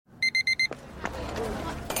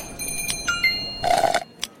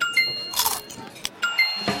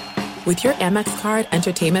With your Amex card,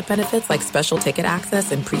 entertainment benefits like special ticket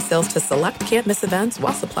access and pre-sales to select can't-miss events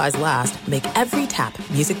while supplies last make every tap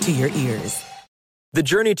music to your ears. The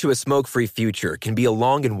journey to a smoke-free future can be a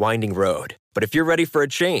long and winding road. But if you're ready for a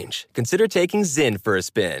change, consider taking Zyn for a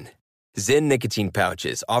spin. Zyn nicotine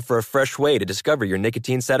pouches offer a fresh way to discover your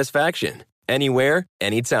nicotine satisfaction. Anywhere,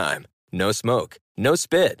 anytime. No smoke, no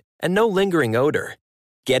spit, and no lingering odor.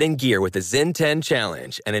 Get in gear with the Zyn 10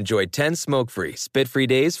 Challenge and enjoy 10 smoke-free, spit-free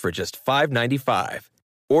days for just $5.95.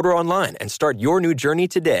 Order online and start your new journey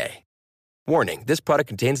today. Warning, this product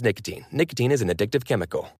contains nicotine. Nicotine is an addictive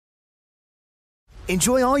chemical.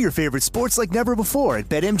 Enjoy all your favorite sports like never before at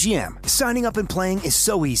BetMGM. Signing up and playing is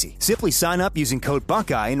so easy. Simply sign up using code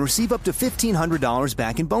Buckeye and receive up to $1,500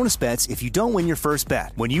 back in bonus bets if you don't win your first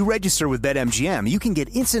bet. When you register with BetMGM, you can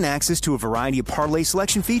get instant access to a variety of parlay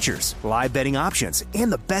selection features, live betting options, and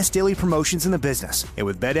the best daily promotions in the business. And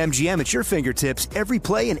with BetMGM at your fingertips, every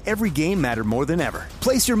play and every game matter more than ever.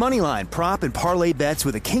 Place your moneyline, prop, and parlay bets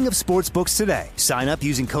with the king of sportsbooks today. Sign up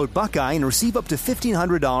using code Buckeye and receive up to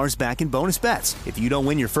 $1,500 back in bonus bets if you don't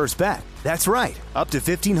win your first bet. That's right, up to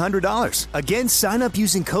 $1,500. Again, sign up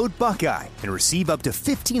using code Buckeye and receive up to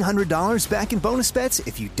 $1,500 back in bonus bets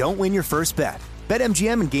if you don't win your first bet.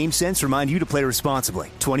 BetMGM and GameSense remind you to play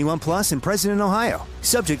responsibly. 21 plus and present in Ohio.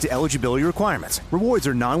 Subject to eligibility requirements. Rewards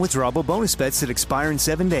are non-withdrawable bonus bets that expire in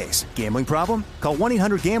 7 days. Gambling problem? Call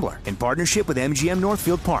 1-800-GAMBLER in partnership with MGM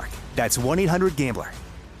Northfield Park. That's 1-800-GAMBLER.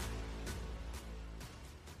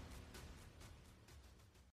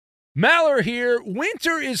 Maller here.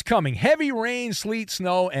 Winter is coming. Heavy rain, sleet,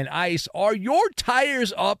 snow, and ice. Are your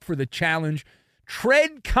tires up for the challenge?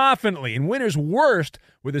 Tread confidently in winter's worst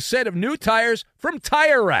with a set of new tires from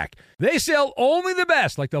Tire Rack. They sell only the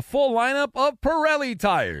best, like the full lineup of Pirelli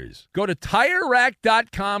tires. Go to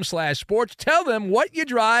TireRack.com/sports. Tell them what you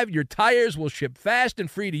drive. Your tires will ship fast and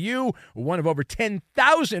free to you. One of over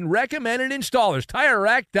 10,000 recommended installers.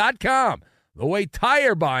 TireRack.com. The way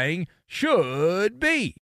tire buying should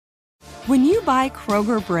be. When you buy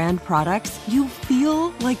Kroger brand products, you feel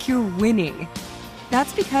like you're winning.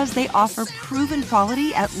 That's because they offer proven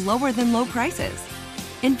quality at lower than low prices.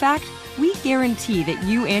 In fact, we guarantee that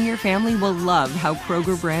you and your family will love how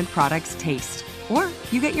Kroger brand products taste, or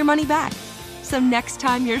you get your money back. So next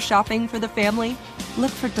time you're shopping for the family, look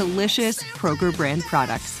for delicious Kroger brand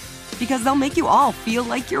products, because they'll make you all feel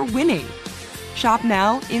like you're winning. Shop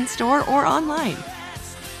now, in-store, or online.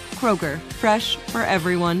 Kroger, fresh for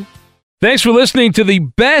everyone. Thanks for listening to the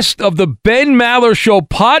Best of the Ben Maller Show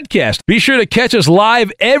podcast. Be sure to catch us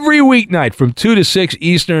live every weeknight from 2 to 6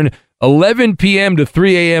 Eastern, 11 p.m. to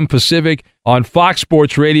 3 a.m. Pacific on Fox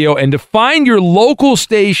Sports Radio. And to find your local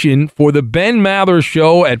station for the Ben Maller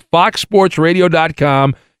Show at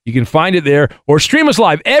foxsportsradio.com, you can find it there, or stream us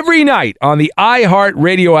live every night on the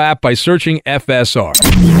iHeartRadio app by searching FSR.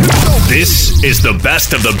 This is the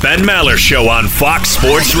Best of the Ben Maller Show on Fox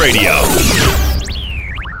Sports Radio.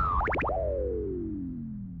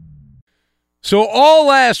 So all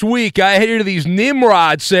last week, I had heard these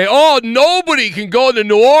nimrods say, oh, nobody can go to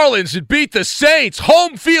New Orleans and beat the Saints.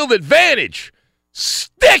 Home field advantage.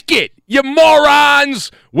 Stick it, you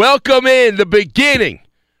morons. Welcome in the beginning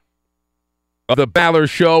of the Maller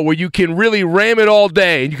Show, where you can really ram it all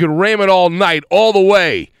day and you can ram it all night, all the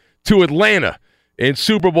way to Atlanta in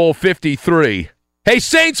Super Bowl 53. Hey,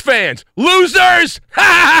 Saints fans, losers!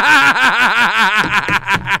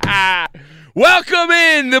 Welcome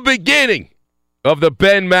in the beginning of the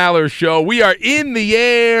Ben Maller Show. We are in the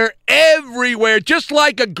air everywhere, just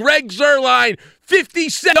like a Greg Zuerlein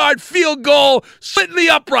 57-yard field goal, splitting the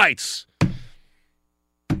uprights.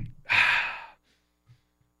 You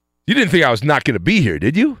didn't think I was not going to be here,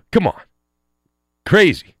 did you? Come on.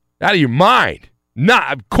 Crazy. Out of your mind.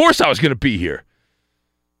 Nah, of course I was going to be here.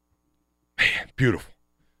 Man, beautiful.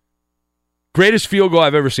 Greatest field goal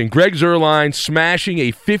I've ever seen. Greg Zuerlein smashing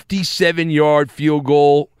a 57-yard field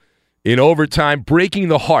goal in overtime, breaking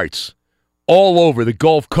the hearts all over the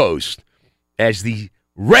Gulf Coast as the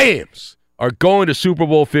Rams are going to Super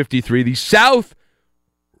Bowl 53. The South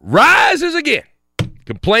rises again,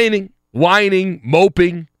 complaining, whining,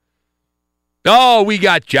 moping. Oh, we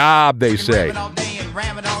got job, they say.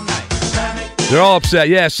 They're all upset.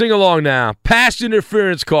 Yeah, sing along now. Pass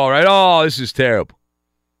interference call, right? Oh, this is terrible.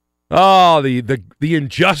 Oh, the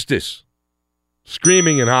injustice.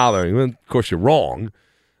 Screaming and hollering. Well, of course, you're wrong.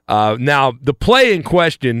 Now, the play in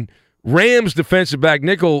question, Rams defensive back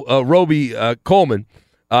Nickel Roby Coleman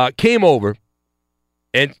came over,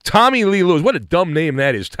 and Tommy Lee Lewis, what a dumb name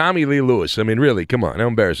that is, Tommy Lee Lewis. I mean, really, come on, how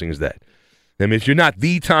embarrassing is that? I mean, if you're not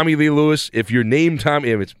the Tommy Lee Lewis, if you're named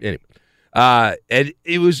Tommy, anyway. And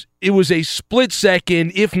it was a split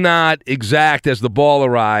second, if not exact, as the ball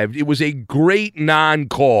arrived. It was a great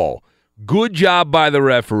non-call. Good job by the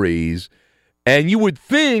referees. And you would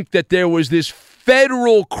think that there was this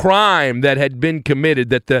federal crime that had been committed,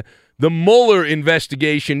 that the Mueller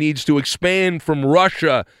investigation needs to expand from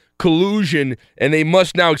Russia collusion, and they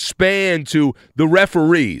must now expand to the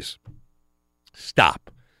referees.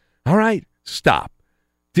 Stop. All right, stop.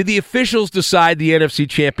 Did the officials decide the NFC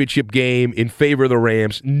Championship game in favor of the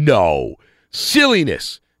Rams? No.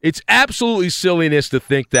 Silliness. It's absolutely silliness to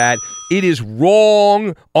think that. It is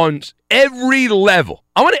wrong on every level.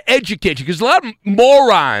 I want to educate you because there's a lot of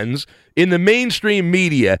morons in the mainstream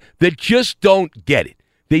media that just don't get it.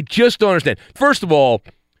 They just don't understand. First of all,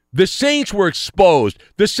 the Saints were exposed.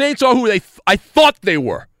 The Saints are who I thought they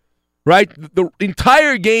were, right? The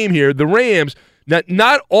entire game here, the Rams,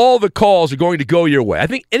 not all the calls are going to go your way. I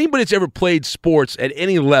think anybody that's ever played sports at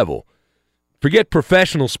any level, forget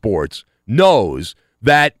professional sports, knows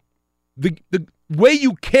that the way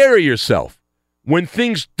you carry yourself when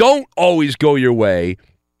things don't always go your way,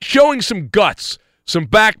 showing some guts, some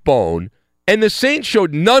backbone, and the Saints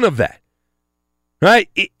showed none of that. Right?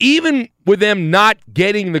 Even with them not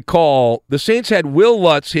getting the call, the Saints had Will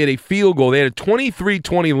Lutz hit a field goal. They had a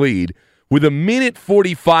 23-20 lead with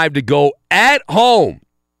 1:45 to go at home.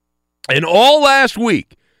 And all last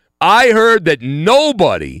week, I heard that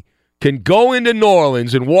nobody can go into New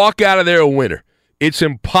Orleans and walk out of there a winner. It's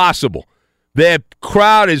impossible. That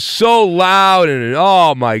crowd is so loud, and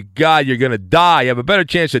oh, my God, you're going to die. You have a better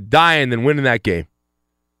chance of dying than winning that game.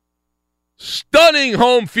 Stunning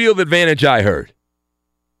home field advantage, I heard.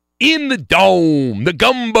 In the dome, the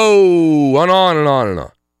gumbo, and on and on and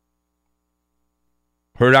on.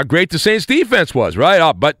 Heard how great the Saints defense was, right?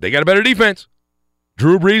 Oh, but they got a better defense.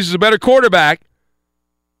 Drew Brees is a better quarterback.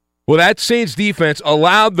 Well, that Saints defense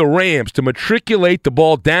allowed the Rams to matriculate the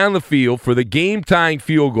ball down the field for the game-tying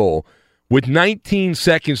field goal with 19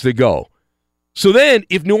 seconds to go. So then,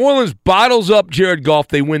 if New Orleans bottles up Jared Goff,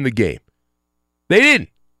 they win the game. They didn't.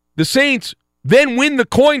 The Saints then win the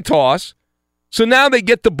coin toss. So now they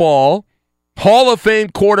get the ball. Hall of Fame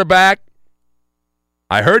quarterback.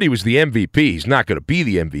 I heard he was the MVP. He's not going to be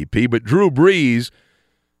the MVP, but Drew Brees,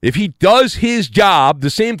 if he does his job, the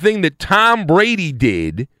same thing that Tom Brady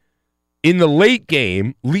did in the late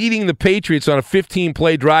game, leading the Patriots on a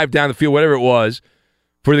 15-play drive down the field, whatever it was,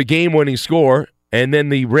 for the game-winning score, and then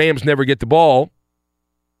the Rams never get the ball.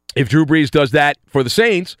 If Drew Brees does that for the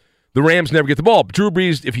Saints, the Rams never get the ball. But Drew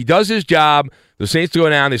Brees, if he does his job, the Saints go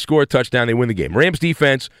down, they score a touchdown, they win the game. Rams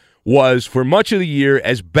defense was, for much of the year,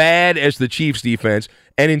 as bad as the Chiefs defense,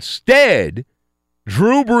 and instead,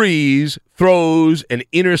 Drew Brees throws an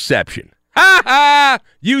interception. Ha ha!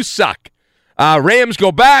 You suck. Rams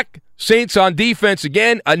go back. Saints on defense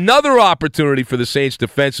again. Another opportunity for the Saints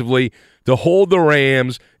defensively to hold the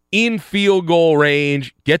Rams in field goal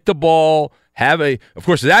range, get the ball, of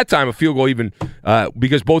course, at that time, a field goal even,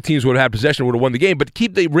 because both teams would have had possession, would have won the game, but to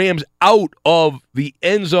keep the Rams out of the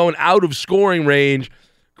end zone, out of scoring range,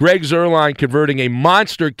 Greg Zuerlein converting a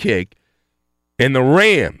monster kick, and the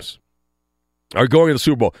Rams are going to the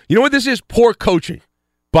Super Bowl. You know what this is? Poor coaching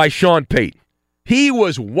by Sean Payton. He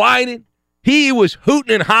was whining. He was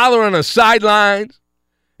hooting and hollering on the sidelines,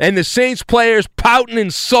 and the Saints players pouting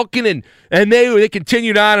and sulking, and they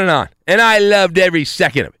continued on. And I loved every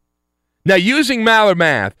second of it. Now, using Mallard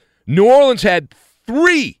math, New Orleans had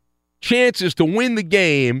 3 chances to win the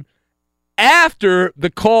game after the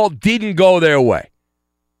call didn't go their way.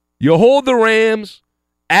 You hold the Rams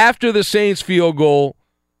after the Saints field goal,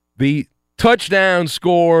 the touchdown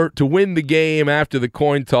score to win the game after the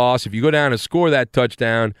coin toss. If you go down and score that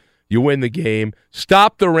touchdown, you win the game.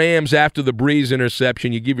 Stop the Rams after the Brees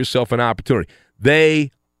interception. You give yourself an opportunity.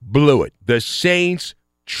 They blew it. The Saints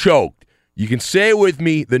choked. You can say it with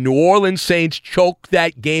me. The New Orleans Saints choked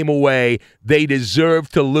that game away. They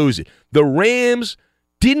deserved to lose it. The Rams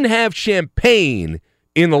didn't have champagne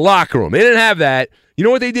in the locker room. They didn't have that. You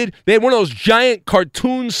know what they did? They had one of those giant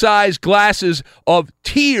cartoon-sized glasses of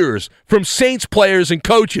tears from Saints players and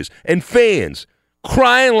coaches and fans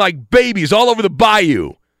crying like babies all over the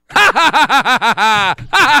bayou. Ha ha ha ha ha ha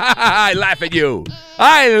ha ha ha! I laugh at you.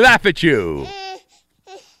 I laugh at you.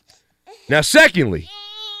 Now, secondly,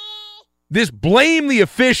 this blame the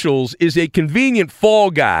officials is a convenient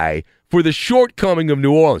fall guy for the shortcoming of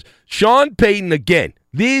New Orleans. Sean Payton, again,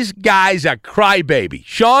 these guys are crybaby.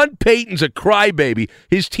 Sean Payton's a crybaby.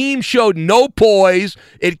 His team showed no poise.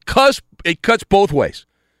 It cuts both ways.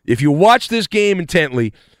 If you watch this game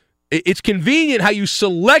intently, It's convenient how you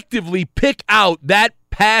selectively pick out that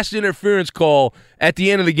pass interference call at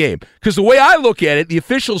the end of the game. Because the way I look at it, the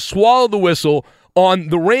officials swallowed the whistle on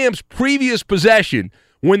the Rams' previous possession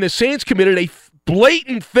when the Saints committed a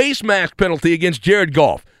blatant face mask penalty against Jared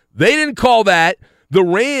Goff. They didn't call that. The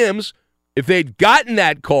Rams, if they'd gotten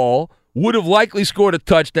that call, would have likely scored a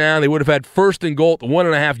touchdown. They would have had first and goal at the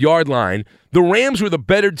 1.5-yard line. The Rams were the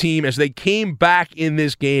better team as they came back in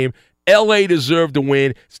this game. L.A. deserved to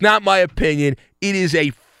win. It's not my opinion. It is a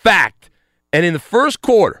fact. And in the first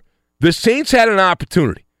quarter, the Saints had an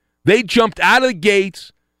opportunity. They jumped out of the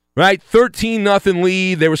gates, right? 13-0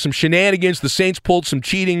 lead. There were some shenanigans. The Saints pulled some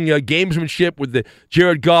cheating gamesmanship with the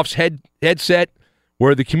Jared Goff's headset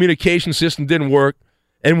where the communication system didn't work.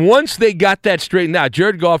 And once they got that straightened out,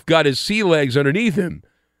 Jared Goff got his sea legs underneath him,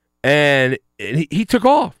 and he took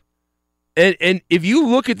off. And if you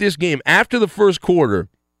look at this game after the first quarter,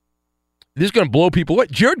 this is going to blow people away.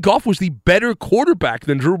 Jared Goff was the better quarterback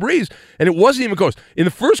than Drew Brees, and it wasn't even close. In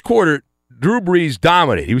the first quarter, Drew Brees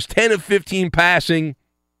dominated. He was 10 of 15 passing,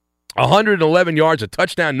 111 yards, a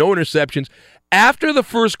touchdown, no interceptions. After the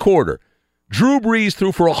first quarter, Drew Brees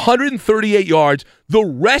threw for 138 yards the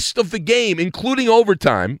rest of the game, including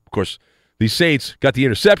overtime. Of course, the Saints got the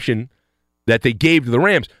interception that they gave to the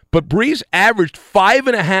Rams, but Brees averaged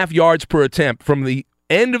 5.5 yards per attempt from the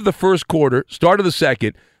end of the first quarter, start of the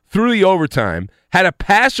second, through the overtime, had a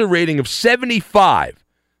passer rating of 75.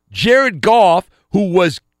 Jared Goff, who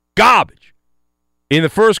was garbage in the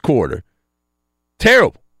first quarter,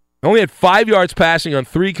 terrible. Only had 5 yards passing on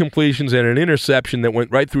 3 completions and an interception that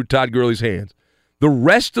went right through Todd Gurley's hands. The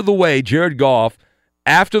rest of the way, Jared Goff,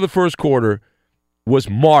 after the first quarter, was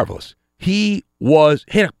marvelous. He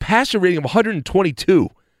had a passer rating of 122.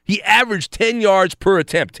 He averaged 10 yards per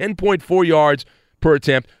attempt, 10.4 yards per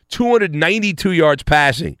attempt, 292 yards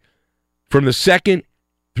passing from the second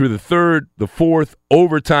through the third, the fourth,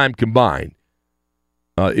 overtime combined.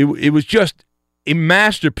 It was just a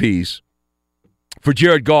masterpiece for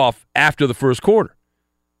Jared Goff after the first quarter.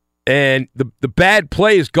 And the bad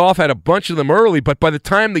plays, Goff had a bunch of them early, but by the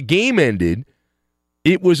time the game ended,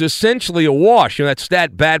 it was essentially a wash. You know, that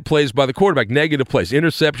stat, bad plays by the quarterback, negative plays,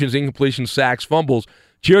 interceptions, incompletions, sacks, fumbles.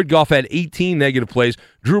 Jared Goff had 18 negative plays.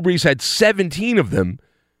 Drew Brees had 17 of them,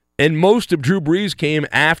 and most of Drew Brees came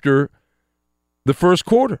after the first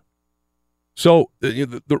quarter. So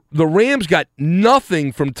the Rams got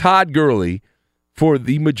nothing from Todd Gurley for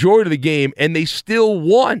the majority of the game, and they still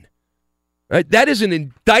won. Right? That is an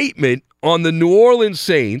indictment on the New Orleans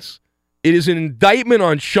Saints. It is an indictment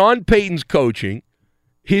on Sean Payton's coaching,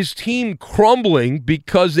 his team crumbling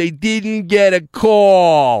because they didn't get a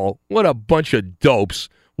call. What a bunch of dopes.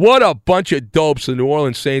 What a bunch of dopes the New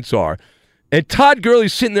Orleans Saints are. And Todd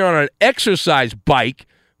Gurley's sitting there on an exercise bike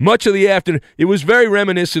much of the afternoon. It was very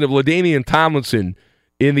reminiscent of LaDainian Tomlinson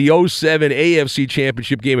in the 2007 AFC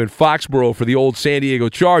Championship game in Foxborough for the old San Diego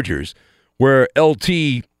Chargers, where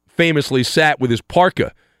LT famously sat with his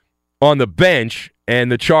parka on the bench,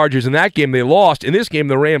 and the Chargers in that game, they lost. In this game,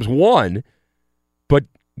 the Rams won. But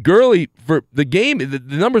Gurley, for the game, the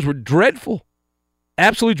numbers were dreadful.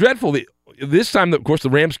 Absolutely dreadful. This time, of course, the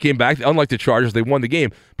Rams came back. Unlike the Chargers, they won the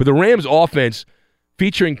game. But the Rams offense,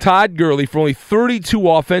 featuring Todd Gurley for only 32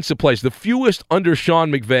 offensive plays, the fewest under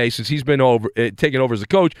Sean McVay since he's been taken over as a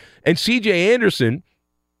coach, and C.J. Anderson,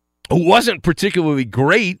 who wasn't particularly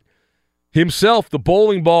great himself. The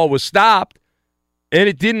bowling ball was stopped, and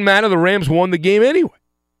it didn't matter. The Rams won the game anyway.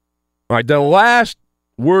 All right, the last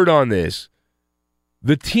word on this,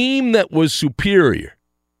 the team that was superior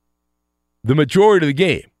the majority of the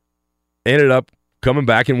game ended up coming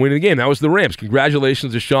back and winning the game. That was the Rams.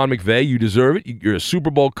 Congratulations to Sean McVay. You deserve it. You're a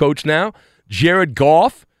Super Bowl coach now. Jared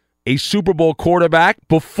Goff, a Super Bowl quarterback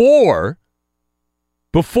before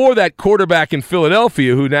that quarterback in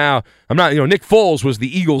Philadelphia, who now, Nick Foles was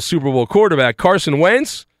the Eagles Super Bowl quarterback. Carson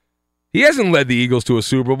Wentz, he hasn't led the Eagles to a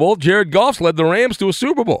Super Bowl. Jared Goff's led the Rams to a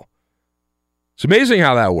Super Bowl. It's amazing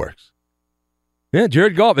how that works. Yeah,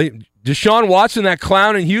 Jared Goff. Deshaun Watson, that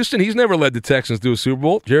clown in Houston, he's never led the Texans to a Super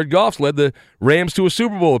Bowl. Jared Goff's led the Rams to a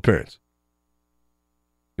Super Bowl appearance.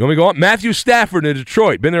 You want me to go on? Matthew Stafford in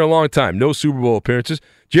Detroit, been there a long time, no Super Bowl appearances.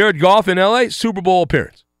 Jared Goff in L.A., Super Bowl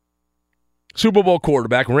appearance. Super Bowl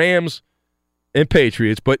quarterback, Rams and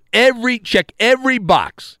Patriots, but check every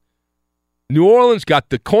box. New Orleans got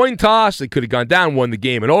the coin toss. They could have gone down, won the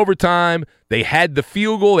game in overtime. They had the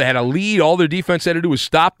field goal. They had a lead. All their defense had to do was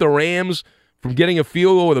stop the Rams from getting a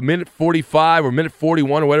field goal with a minute 45 or minute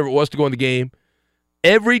 41 or whatever it was to go in the game.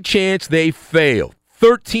 Every chance they failed.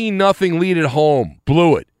 13-0 lead at home.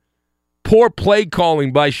 Blew it. Poor play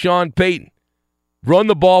calling by Sean Payton. Run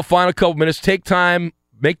the ball, final couple minutes, take time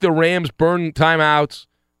make the Rams burn timeouts.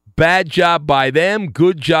 Bad job by them.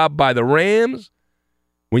 Good job by the Rams.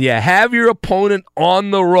 When you have your opponent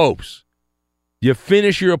on the ropes, you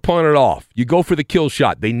finish your opponent off. You go for the kill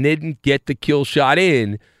shot. They didn't get the kill shot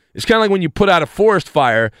in. It's kind of like when you put out a forest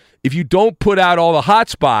fire. If you don't put out all the hot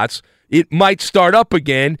spots, it might start up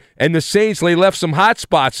again, and the Saints, they left some hot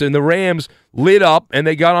spots, and the Rams lit up, and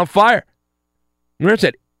they got on fire.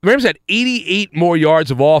 The Rams had 88 more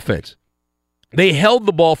yards of offense. They held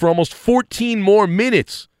the ball for almost 14 more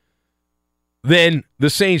minutes than the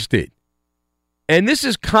Saints did. And this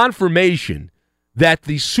is confirmation that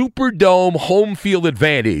the Superdome home field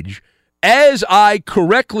advantage, as I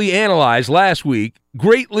correctly analyzed last week,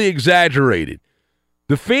 greatly exaggerated.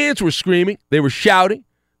 The fans were screaming. They were shouting.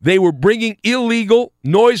 They were bringing illegal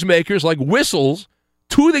noisemakers like whistles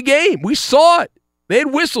to the game. We saw it. They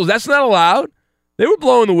had whistles. That's not allowed. They were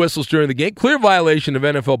blowing the whistles during the game. Clear violation of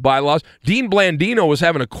NFL bylaws. Dean Blandino was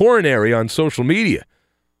having a coronary on social media.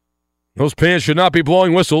 Those fans should not be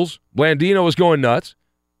blowing whistles. Blandino was going nuts.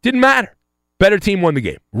 Didn't matter. Better team won the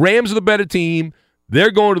game. Rams are the better team.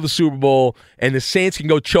 They're going to the Super Bowl, and the Saints can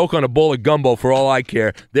go choke on a bowl of gumbo for all I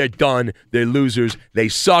care. They're done. They're losers. They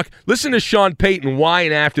suck. Listen to Sean Payton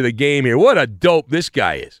whine after the game here. What a dope this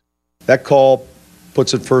guy is. That call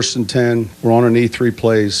puts it 1st and 10. We're on an E3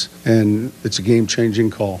 plays, and it's a game-changing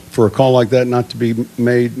call. For a call like that not to be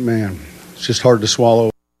made, man, it's just hard to swallow.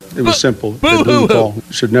 It was simple. They blew the call.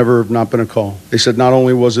 It should never have not been a call. They said not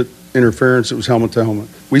only was it interference, it was helmet to helmet.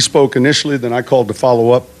 We spoke initially, then I called to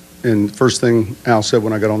follow up, and first thing Al said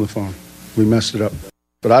when I got on the phone, we messed it up.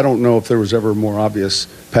 But I don't know if there was ever a more obvious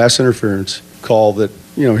pass interference call that,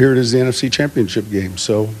 here it is, the NFC Championship game.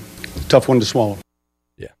 So, tough one to swallow.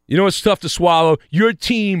 Yeah. You know what's tough to swallow? Your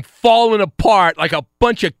team falling apart like a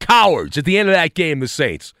bunch of cowards at the end of that game, the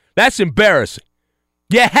Saints. That's embarrassing.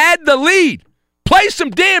 You had the lead. Play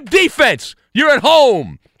some damn defense. You're at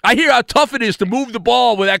home. I hear how tough it is to move the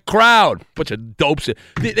ball with that crowd. Bunch of dopes.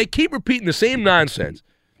 They keep repeating the same nonsense.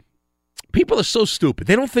 People are so stupid.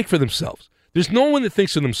 They don't think for themselves. There's no one that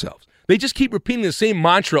thinks for themselves. They just keep repeating the same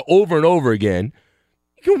mantra over and over again.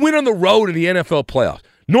 You can win on the road in the NFL playoffs.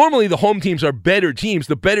 Normally, the home teams are better teams.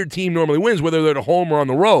 The better team normally wins, whether they're at home or on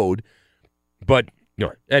the road. But,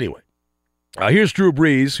 anyway. Here's Drew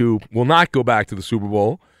Brees, who will not go back to the Super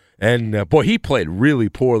Bowl. And, boy, he played really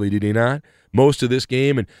poorly, did he not? Most of this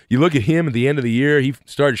game. And you look at him at the end of the year, he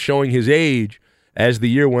started showing his age as the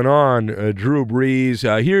year went on. Drew Brees.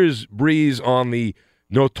 Here's Brees on the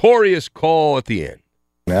notorious call at the end.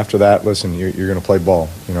 After that, listen, you're going to play ball,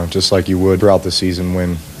 just like you would throughout the season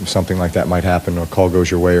when something like that might happen, or a call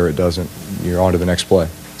goes your way or it doesn't, you're on to the next play.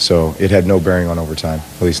 So it had no bearing on overtime,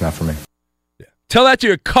 at least not for me. Yeah. Tell that to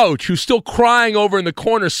your coach who's still crying over in the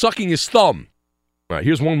corner, sucking his thumb. All right,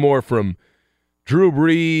 here's one more from Drew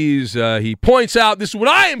Brees. He points out, this is what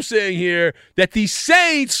I am saying here, that the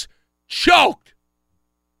Saints choked.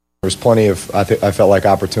 There was plenty of, I felt like,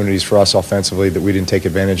 opportunities for us offensively that we didn't take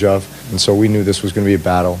advantage of. And so we knew this was going to be a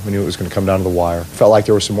battle. We knew it was going to come down to the wire. Felt like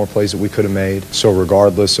there were some more plays that we could have made. So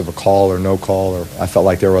regardless of a call or no call, I felt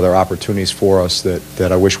like there were other opportunities for us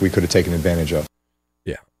that I wish we could have taken advantage of.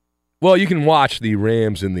 Yeah. Well, you can watch the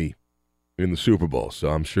Rams in the Super Bowl, so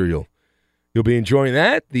I'm sure you'll be enjoying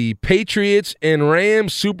that. The Patriots and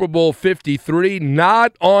Rams Super Bowl 53,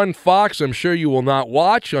 not on Fox. I'm sure you will not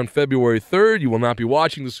watch on February 3rd. You will not be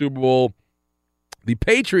watching the Super Bowl. The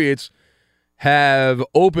Patriots have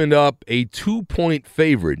opened up a 2-point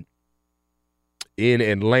favorite in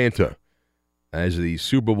Atlanta as the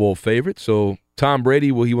Super Bowl favorite. So Tom Brady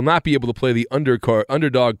he will not be able to play the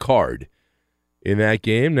underdog card in that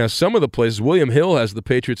game. Now, some of the places, William Hill has the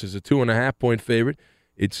Patriots as a 2.5-point favorite.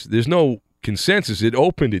 There's no consensus. It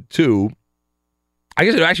opened at 2. I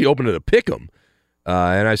guess it actually opened at a pick'em.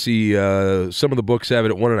 And I see some of the books have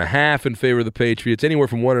it at 1.5 in favor of the Patriots, anywhere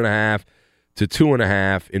from 1.5 to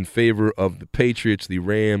 2.5 in favor of the Patriots. The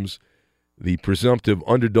Rams, the presumptive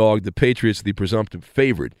underdog. The Patriots, the presumptive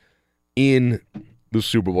favorite in the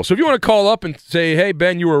Super Bowl. So if you want to call up and say, hey,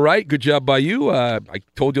 Ben, you were right. Good job by you. I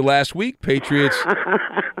told you last week, Patriots were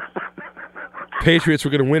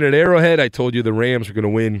going to win at Arrowhead. I told you the Rams were going to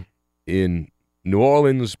win in New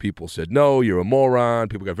Orleans. People said, no, you're a moron.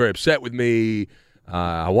 People got very upset with me.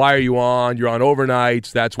 Why are you on? You're on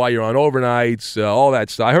overnights. That's why you're on overnights. All that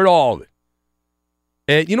stuff. I heard all of it.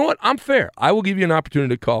 And you know what? I'm fair. I will give you an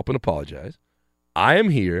opportunity to call up and apologize. I am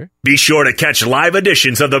here. Be sure to catch live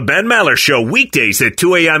editions of the Ben Maller Show weekdays at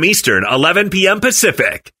 2 a.m. Eastern, 11 p.m.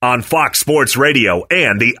 Pacific on Fox Sports Radio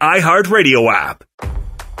and the iHeartRadio app.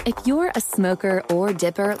 If you're a smoker or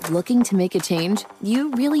dipper looking to make a change,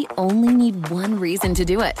 you really only need one reason to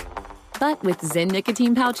do it. But with Zyn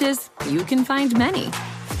nicotine pouches, you can find many.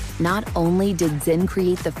 Not only did Zyn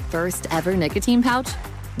create the first ever nicotine pouch,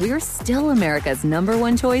 we're still America's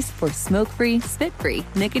 #1 choice for smoke-free, spit-free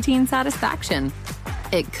nicotine satisfaction.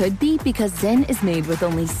 It could be because Zyn is made with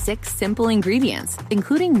only 6 simple ingredients,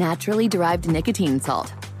 including naturally derived nicotine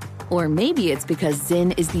salt. Or maybe it's because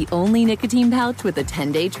Zyn is the only nicotine pouch with a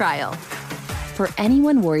 10-day trial. For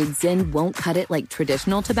anyone worried Zyn won't cut it like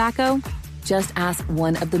traditional tobacco, just ask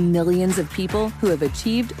one of the millions of people who have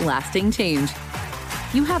achieved lasting change.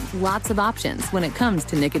 You have lots of options when it comes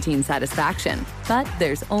to nicotine satisfaction, but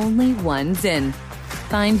there's only one Zyn.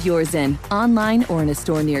 Find your Zyn online or in a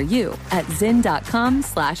store near you at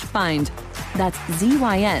zyn.com/find. That's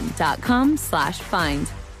ZYN.com/find.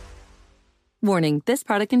 Warning, this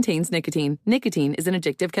product contains nicotine. Nicotine is an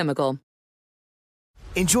addictive chemical.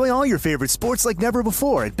 Enjoy all your favorite sports like never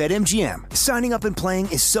before at BetMGM. Signing up and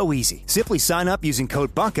playing is so easy. Simply sign up using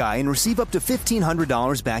code Buckeye and receive up to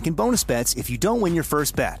 $1,500 back in bonus bets if you don't win your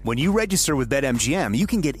first bet. When you register with BetMGM, you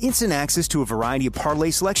can get instant access to a variety of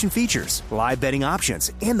parlay selection features, live betting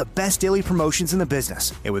options, and the best daily promotions in the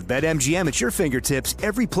business. And with BetMGM at your fingertips,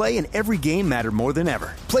 every play and every game matter more than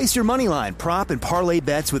ever. Place your moneyline, prop, and parlay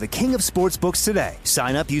bets with the king of sportsbooks today.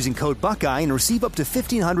 Sign up using code Buckeye and receive up to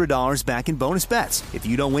 $1,500 back in bonus bets if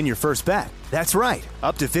you don't win your first bet. That's right,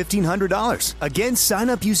 up to $1,500. Again, sign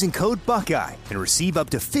up using code Buckeye and receive up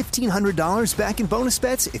to $1,500 back in bonus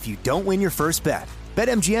bets if you don't win your first bet.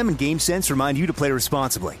 BetMGM and GameSense remind you to play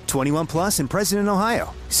responsibly. 21 plus and present in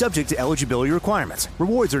Ohio. Subject to eligibility requirements.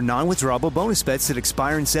 Rewards are non-withdrawable bonus bets that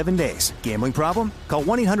expire in 7 days. Gambling problem? Call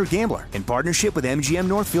 1-800-GAMBLER in partnership with MGM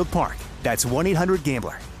Northfield Park. That's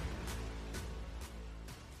 1-800-GAMBLER.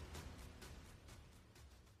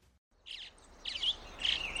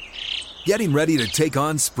 Getting ready to take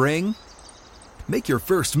on spring? Make your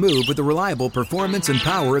first move with the reliable performance and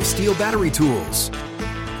power of Steel battery tools.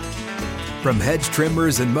 From hedge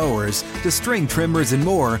trimmers and mowers to string trimmers and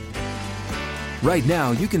more, right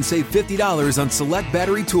now you can save $50 on select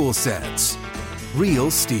battery tool sets.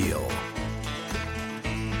 Real Steel.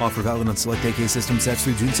 Offer valid on select AK system sets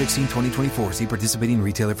through June 16, 2024. See participating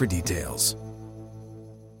retailer for details.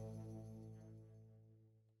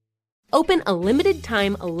 Open a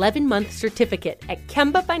limited-time 11-month certificate at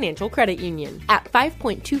Kemba Financial Credit Union. At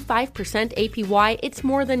 5.25% APY, it's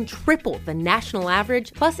more than triple the national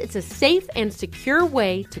average, plus it's a safe and secure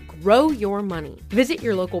way to grow your money. Visit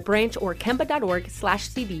your local branch or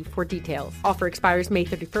kemba.org/cb for details. Offer expires May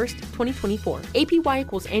 31st, 2024. APY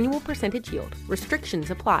equals annual percentage yield.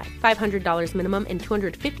 Restrictions apply. $500 minimum and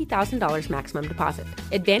 $250,000 maximum deposit.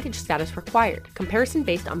 Advantage status required. Comparison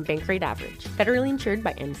based on bank rate average. Federally insured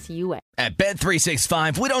by NCUA. At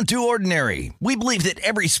Bet365, we don't do ordinary. We believe that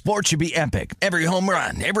every sport should be epic. Every home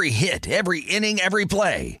run, every hit, every inning, every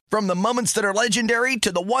play. From the moments that are legendary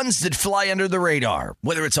to the ones that fly under the radar.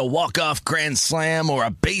 Whether it's a walk-off grand slam or a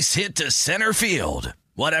base hit to center field.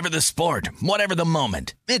 Whatever the sport, whatever the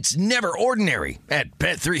moment. It's never ordinary at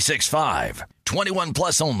Bet365. 21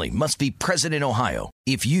 plus only. Must be present in Ohio.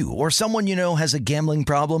 If you or someone you know has a gambling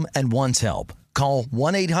problem and wants help, call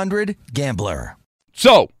 1-800-GAMBLER.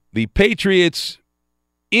 So, the Patriots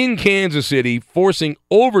in Kansas City forcing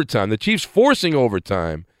overtime. The Chiefs forcing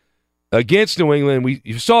overtime against New England.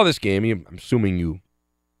 You saw this game. I'm assuming you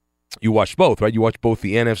watched both, right? You watched both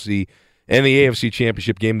the NFC and the AFC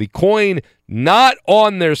Championship game. The coin not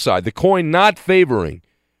on their side. The coin not favoring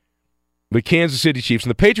the Kansas City Chiefs.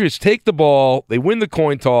 And the Patriots take the ball. They win the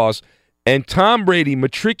coin toss. And Tom Brady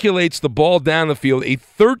matriculates the ball down the field. A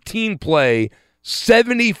 13-play,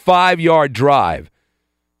 75-yard drive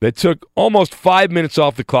that took almost 5 minutes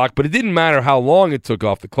off the clock, but it didn't matter how long it took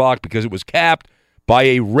off the clock because it was capped by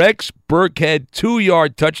a Rex Burkhead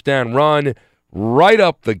 2-yard touchdown run right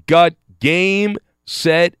up the gut. Game,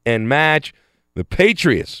 set, and match. The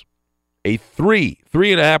Patriots, a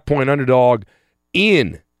 3.5-point underdog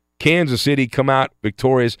in Kansas City, come out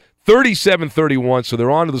victorious 37-31, so they're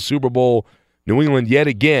on to the Super Bowl. New England yet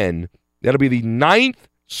again. That'll be the 9th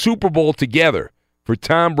Super Bowl together for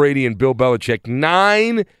Tom Brady and Bill Belichick.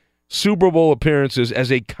 9 Super Bowl appearances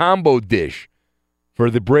as a combo dish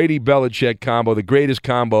for the Brady-Belichick combo, the greatest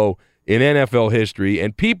combo in NFL history.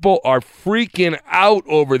 And people are freaking out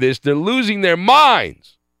over this. They're losing their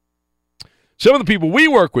minds. Some of the people we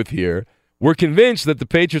work with here were convinced that the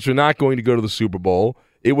Patriots were not going to go to the Super Bowl.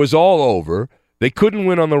 It was all over. They couldn't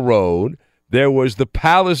win on the road. There was the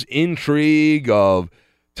palace intrigue of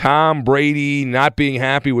Tom Brady not being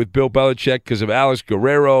happy with Bill Belichick because of Alex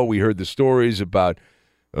Guerrero. We heard the stories about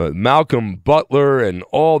Malcolm Butler and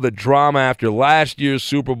all the drama after last year's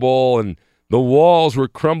Super Bowl, and the walls were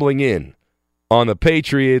crumbling in on the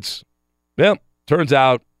Patriots. Well, turns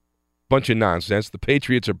out, bunch of nonsense. The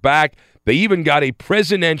Patriots are back. They even got a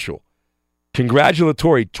presidential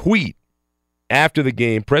congratulatory tweet after the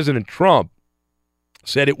game. President Trump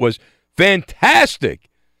said it was fantastic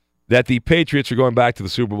that the Patriots are going back to the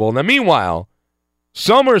Super Bowl. Now, meanwhile,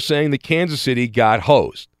 some are saying that Kansas City got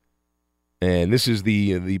hosed. And this is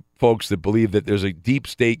the folks that believe that there's a deep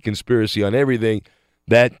state conspiracy on everything,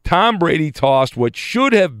 that Tom Brady tossed what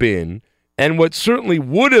should have been and what certainly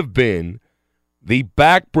would have been the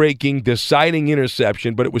back-breaking, deciding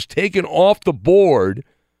interception, but it was taken off the board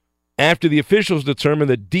after the officials determined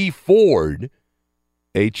that Dee Ford,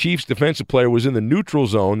 a Chiefs defensive player, was in the neutral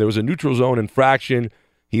zone. There was a neutral zone infraction.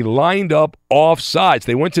 He lined up offsides.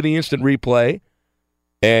 They went to the instant replay,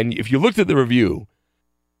 and if you looked at the review,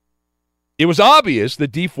 it was obvious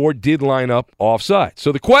that Dee Ford did line up offside.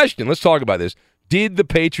 So the question, let's talk about this, did the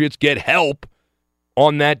Patriots get help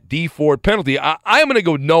on that Dee Ford penalty? I'm going to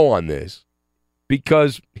go no on this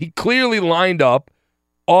because he clearly lined up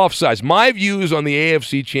offsides. My views on the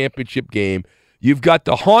AFC Championship game, you've got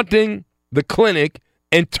the haunting, the clinic,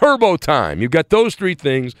 and turbo time. You've got those three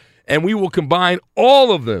things, and we will combine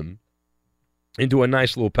all of them into a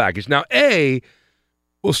nice little package. Now,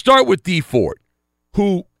 we'll start with Dee Ford,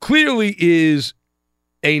 who clearly is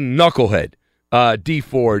a knucklehead, Dee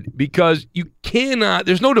Ford, because you cannot,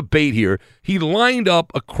 there's no debate here. He lined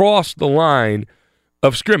up across the line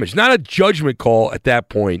of scrimmage. Not a judgment call at that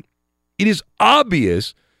point. It is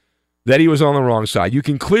obvious that he was on the wrong side. You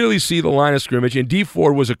can clearly see the line of scrimmage, and Dee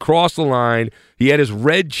Ford was across the line. He had his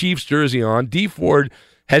red Chiefs jersey on. Dee Ford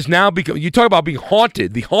has now become, you talk about being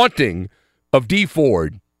haunted, the haunting of Dee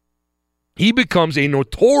Ford. He becomes a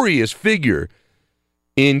notorious figure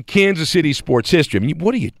in Kansas City sports history. I mean,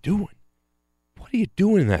 what are you doing? What are you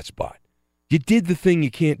doing in that spot? You did the thing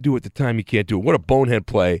you can't do at the time you can't do it. What a bonehead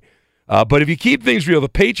play. But if you keep things real, the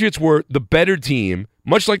Patriots were the better team,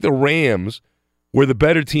 much like the Rams were the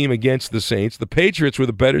better team against the Saints. The Patriots were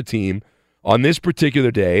the better team on this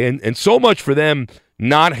particular day, and so much for them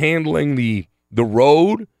not handling the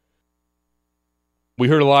road. We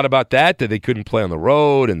heard a lot about that they couldn't play on the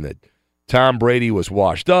road and that Tom Brady was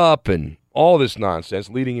washed up and all this nonsense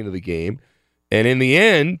leading into the game. And in the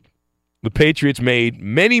end, the Patriots made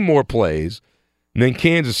many more plays than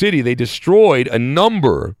Kansas City. They destroyed a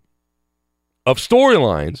number of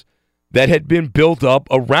storylines that had been built up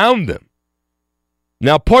around them.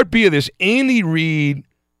 Now, part B of this, Andy Reid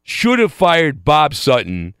should have fired Bob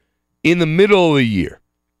Sutton in the middle of the year.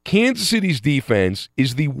 Kansas City's defense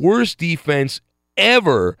is the worst defense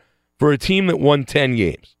ever for a team that won 10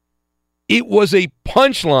 games. It was a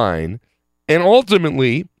punchline, and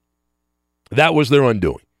ultimately, that was their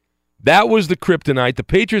undoing. That was the kryptonite. The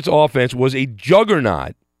Patriots' offense was a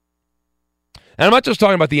juggernaut. And I'm not just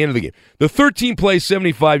talking about the end of the game. The 13-play,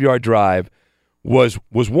 75-yard drive was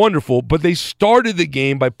wonderful, but they started the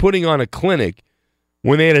game by putting on a clinic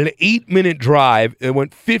when they had an 8-minute drive and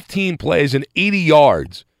went 15 plays and 80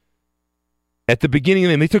 yards at the beginning of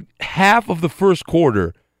the game. They took half of the first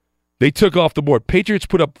quarter. They took off the board. Patriots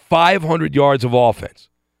put up 500 yards of offense.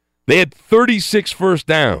 They had 36 first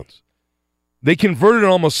downs. They converted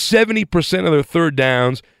almost 70% of their third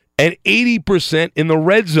downs and 80% in the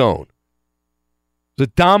red zone. It was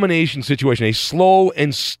a domination situation, a slow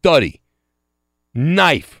and steady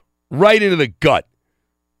knife right into the gut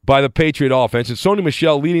by the Patriot offense. And Sony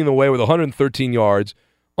Michel leading the way with 113 yards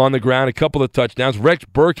on the ground, a couple of touchdowns. Rex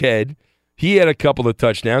Burkhead, he had a couple of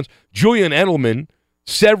touchdowns. Julian Edelman,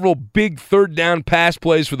 several big third down pass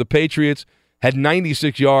plays for the Patriots, had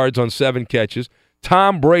 96 yards on 7 catches.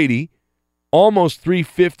 Tom Brady, almost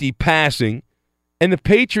 350 passing. And the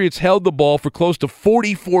Patriots held the ball for close to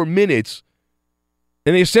 44 minutes.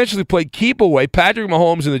 And they essentially played keep away. Patrick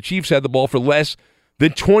Mahomes and the Chiefs had the ball for less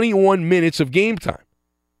than 21 minutes of game time.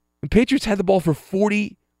 The Patriots had the ball for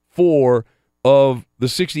 44 of the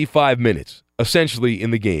 65 minutes, essentially, in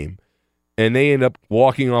the game. And they end up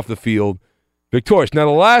walking off the field victorious. Now,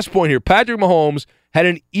 the last point here, Patrick Mahomes had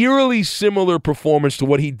an eerily similar performance to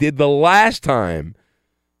what he did the last time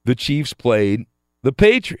the Chiefs played the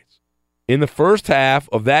Patriots. In the first half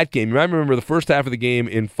of that game, I remember the first half of the game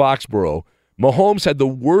in Foxborough, Mahomes had the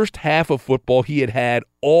worst half of football he had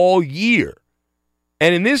all year.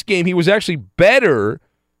 And in this game, he was actually better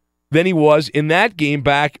than he was in that game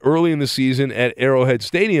back early in the season at Arrowhead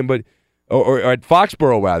Stadium, or at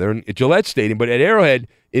Foxborough, rather, at Gillette Stadium. But at Arrowhead,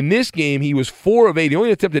 in this game, he was 4 of 8. He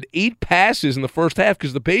only attempted 8 passes in the first half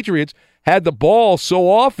because the Patriots had the ball so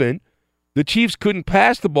often. The Chiefs couldn't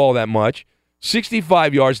pass the ball that much.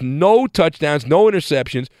 65 yards, no touchdowns, no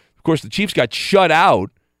interceptions. Of course, the Chiefs got shut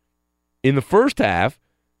out in the first half,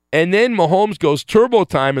 And then Mahomes goes turbo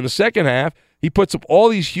time in the second half. He puts up all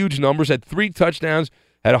these huge numbers, had 3 touchdowns,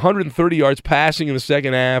 had 130 yards passing in the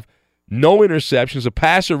second half, no interceptions, a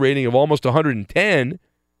passer rating of almost 110.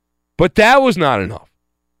 But that was not enough.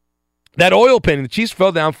 That oil painting, the Chiefs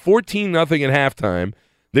fell down 14-0 at halftime.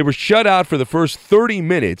 They were shut out for the first 30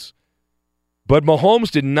 minutes. But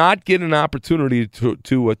Mahomes did not get an opportunity to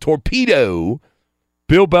torpedo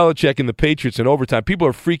Bill Belichick and the Patriots in overtime. People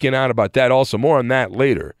are freaking out about that also. More on that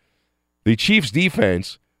later. The Chiefs'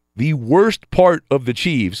 defense, the worst part of the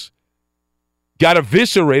Chiefs, got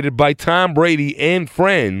eviscerated by Tom Brady and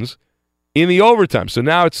friends in the overtime. So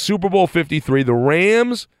now it's Super Bowl 53. The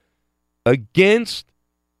Rams against,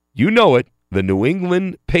 you know it, the New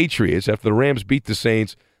England Patriots. After the Rams beat the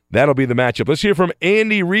Saints, that'll be the matchup. Let's hear from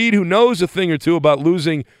Andy Reid, who knows a thing or two about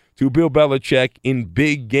losing to Bill Belichick in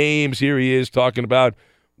big games. Here he is talking about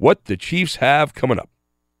what the Chiefs have coming up.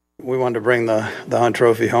 We wanted to bring the Hunt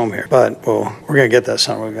Trophy home here, but we're going to get that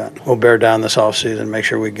something we'll bear down this offseason and make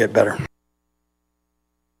sure we get better.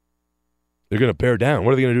 They're going to bear down.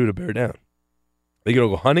 What are they going to do to bear down? They going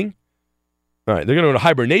to go hunting? All right, they're going to go to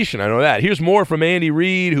hibernation. I know that. Here's more from Andy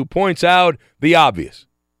Reid, who points out the obvious.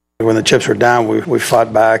 When the chips were down, we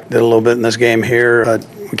fought back, did a little bit in this game here, but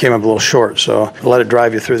we came up a little short. So let it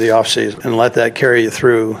drive you through the offseason and let that carry you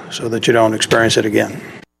through so that you don't experience it again.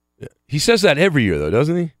 Yeah. He says that every year, though,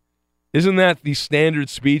 doesn't he? Isn't that the standard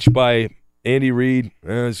speech by Andy Reid?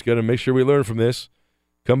 Just got to make sure we learn from this.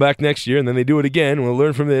 Come back next year, and then they do it again. We'll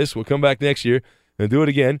learn from this. We'll come back next year and do it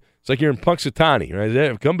again. It's like you're in Punxsutawney,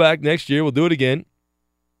 right? Come back next year. We'll do it again.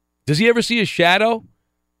 Does he ever see a shadow?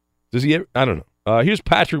 Does he ever? I don't know. Here's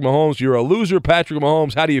Patrick Mahomes. You're a loser, Patrick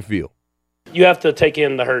Mahomes. How do you feel? You have to take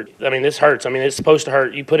in the hurt. I mean, this hurts. I mean, it's supposed to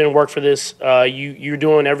hurt. You put in work for this. You're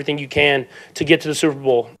doing everything you can to get to the Super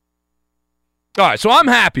Bowl. All right, so I'm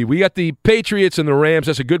happy. We got the Patriots and the Rams.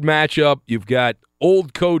 That's a good matchup. You've got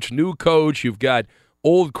old coach, new coach. You've got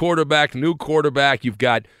old quarterback, new quarterback. You've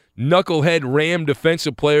got knucklehead Ram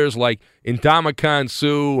defensive players like Ndamukong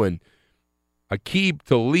Suh and Aqib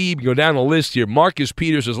Talib. Go down the list here. Marcus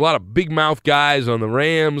Peters. There's a lot of big mouth guys on the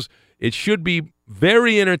Rams. It should be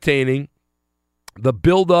very entertaining. The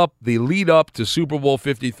build-up, the lead-up to Super Bowl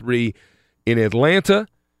 53 in Atlanta.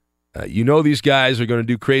 You know these guys are going to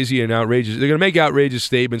do crazy and outrageous. They're going to make outrageous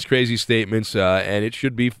statements, crazy statements, and it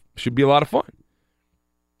should be a lot of fun.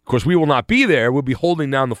 Of course, we will not be there. We'll be holding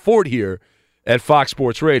down the fort here at Fox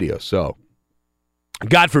Sports Radio. So,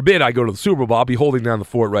 God forbid I go to the Super Bowl. I'll be holding down the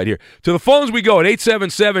fort right here. To the phones we go at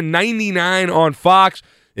 877-99 on Fox.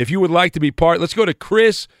 If you would like to be part, let's go to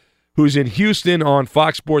Chris, who's in Houston on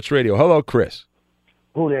Fox Sports Radio. Hello, Chris.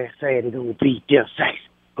 Who that say they're going to beat them Saints?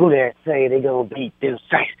 Who that say they're going to beat them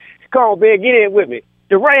Saints? Come on, man, get in with me.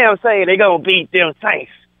 The Rams say they're going to beat them Saints.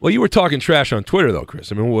 Well, you were talking trash on Twitter, though,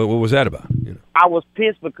 Chris. I mean, what was that about? You know? I was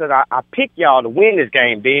pissed because I picked y'all to win this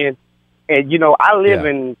game, Ben. And, you know, I live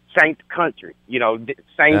in Saints country, you know,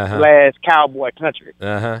 Saints/Cowboy country.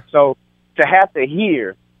 So to have to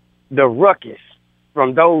hear the ruckus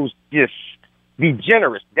from those just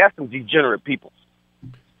degenerates, that's some degenerate people.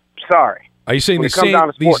 Sorry. Are you saying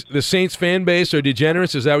the Saints fan base are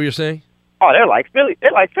degenerates? Is that what you're saying? Oh, they're like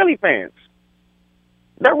Philly fans.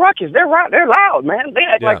 They're ruckus. They're loud, man. They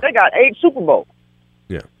act like they got 8 Super Bowls.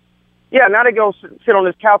 Yeah. Yeah, now they go sit on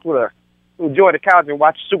this couch with us, enjoy the couch and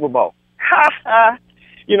watch the Super Bowl.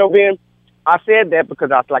 You know, Ben, I said that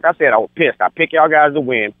because I was pissed. I picked y'all guys to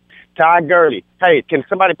win. Todd Gurley. Hey, can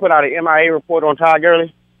somebody put out an MIA report on Todd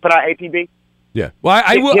Gurley? Put out ATB? Yeah. Well,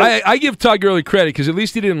 I give Todd Gurley credit because at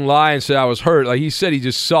least he didn't lie and say I was hurt. Like he said, he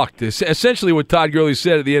just sucked. Essentially, what Todd Gurley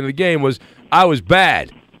said at the end of the game was, I was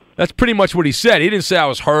bad. That's pretty much what he said. He didn't say I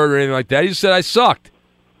was hurt or anything like that. He just said I sucked.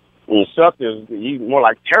 He sucked is more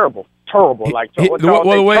like terrible. Like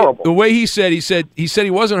the way he said he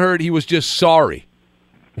wasn't hurt. He was just sorry.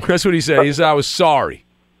 That's what he said. He said I was sorry.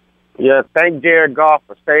 Yeah, thank Jared Goff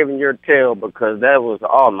for saving your tail because that was,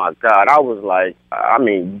 oh my God, I was like, I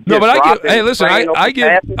mean, no, but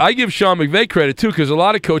I give Sean McVay credit too because a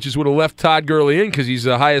lot of coaches would have left Todd Gurley in because he's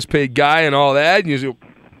the highest paid guy and all that. And you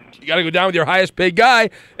got to go down with your highest paid guy,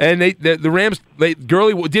 and the Rams,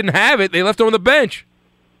 Gurley didn't have it. They left him on the bench.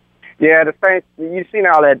 Yeah, the Saints, you've seen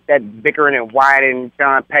all that bickering and whining,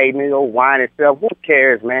 Sean Payton, whining stuff. Who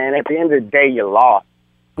cares, man? At the end of the day, you lost.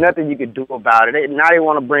 Nothing you could do about it. Now they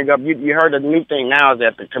want to bring up, you heard the new thing now is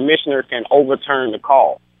that the commissioner can overturn the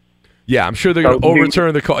call. Yeah, I'm sure they're going to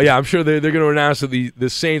overturn the call. Yeah, I'm sure they're going to announce that the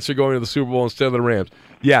Saints are going to the Super Bowl instead of the Rams.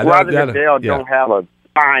 Yeah, Roger Goodell don't have a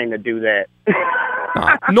spine to do that.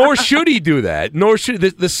 Nor should he do that. Nor should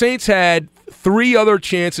the Saints had 3 other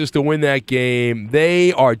chances to win that game.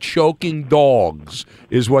 They are choking dogs,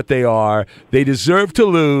 is what they are. They deserve to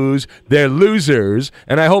lose. They're losers,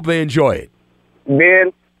 and I hope they enjoy it.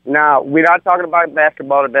 Ben, now, we're not talking about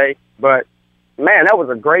basketball today, but, man, that was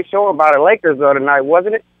a great show by the Lakers the other night,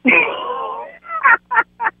 wasn't it?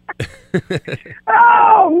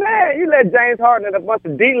 Oh, man, you let James Harden and a bunch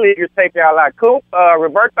of D-leaguers take y'all like Coop,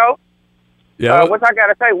 Roberto. Yeah. What I got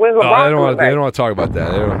to say? When's LeBron they don't want to talk about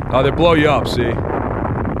that. They blow you up, see?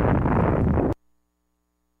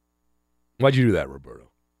 Why'd you do that,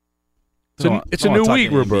 Roberto? It's a new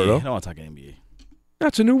week, Roberto. I don't want to talk NBA.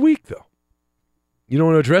 That's a new week, though. You don't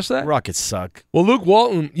want to address that? Rockets suck. Well, Luke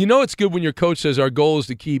Walton, you know it's good when your coach says our goal is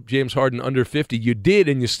to keep James Harden under 50. You did,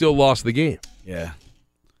 and you still lost the game. Yeah.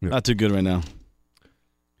 Not too good right now.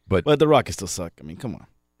 But the Rockets still suck. I mean, come on.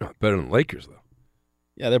 Better than the Lakers, though.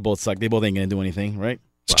 Yeah, they both suck. They both ain't going to do anything, right?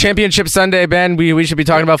 It's Championship Sunday, Ben. We should be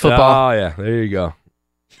talking about football. Oh, yeah. There you go.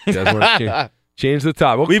 You guys want to change the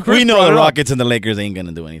topic. Well, we know the Rockets and the Lakers ain't going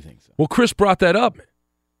to do anything. So. Well, Chris brought that up, man.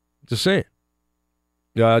 Just saying.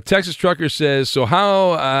 Texas Trucker says, so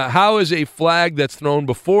how is a flag that's thrown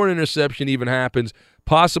before an interception even happens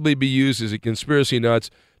possibly be used as a conspiracy nuts?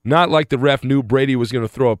 Not like the ref knew Brady was going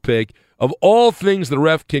to throw a pick. Of all things the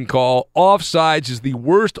ref can call, offsides is the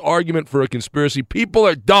worst argument for a conspiracy. People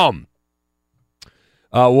are dumb.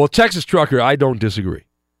 Well, Texas Trucker, I don't disagree.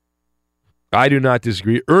 I do not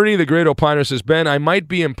disagree. Ernie the Great Opiner says, Ben, I might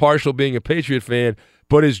be impartial being a Patriot fan,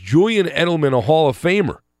 but is Julian Edelman a Hall of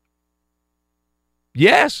Famer?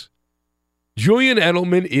 Yes. Julian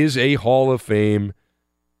Edelman is a Hall of Fame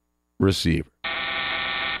receiver.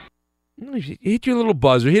 Hit your little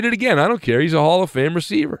buzzer. Hit it again. I don't care. He's a Hall of Fame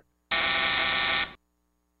receiver.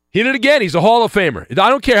 Hit it again. He's a Hall of Famer. I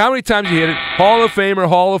don't care how many times you hit it. Hall of Famer,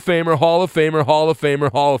 Hall of Famer, Hall of Famer, Hall of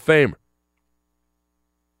Famer, Hall of Famer.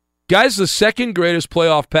 Guy's the second greatest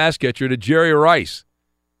playoff pass catcher to Jerry Rice.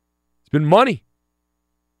 It's been money.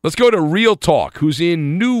 Let's go to Real Talk, who's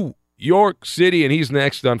in New York City, and he's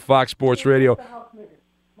next on Fox Sports Radio.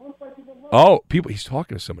 Oh, he's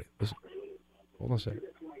talking to somebody. Listen. Hold on a second.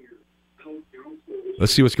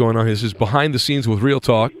 Let's see what's going on here. This is behind the scenes with Real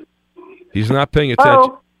Talk. He's not paying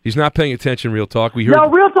attention. Oh. He's not paying attention, Real Talk. We heard. No,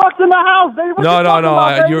 Real Talk's in the house, baby. What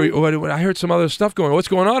No. I heard some other stuff going on. What's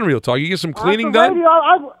going on, Real Talk? You get some cleaning done? Radio,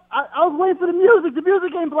 I was waiting for the music. The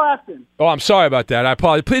music ain't blasting. Oh, I'm sorry about that. I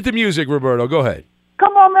apologize. Play the music, Roberto. Go ahead.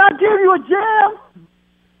 Come on, man. I gave you a jam.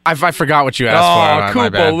 I forgot what you asked for. My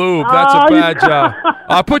bad. Koopa Loop. That's a bad job.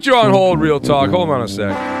 I'll put you on hold, Real Talk. Hold on a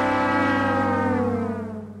sec.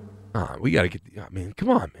 We got to get come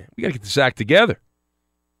on, man. We got to get this act together.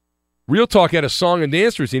 Real Talk had a song and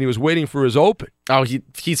dance routine. He was waiting for his open. Oh,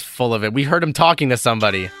 he's full of it. We heard him talking to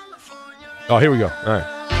somebody. Oh, here we go. All right.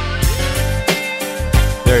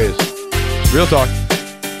 There he is. Real Talk.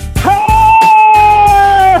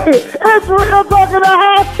 Hey! It's Real Talk in the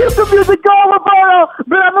house. Keep the music going, Roberto.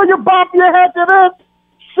 But I know you're bopping your head to this.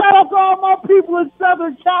 Shout out to all my people in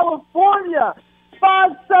Southern California.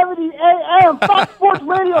 570 AM, Fox Sports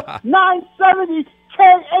Radio, 970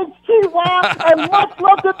 KHTY, and much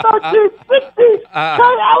love to 1360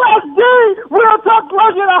 KLSD. Real Talk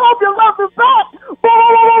Legend. I hope you love me back.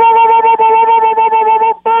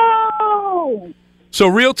 Boom! So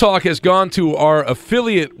Real Talk has gone to our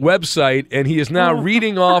affiliate website, and he is now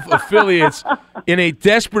reading off affiliates in a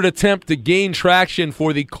desperate attempt to gain traction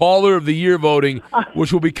for the Caller of the Year voting,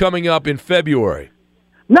 which will be coming up in February.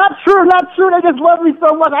 Not true. They just love me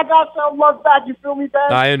so much. I got some love back. You feel me,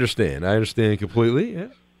 Ben? I understand completely.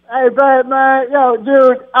 Yes. Hey, man. Yo,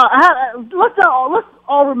 dude. Let's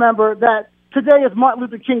all remember that today is Martin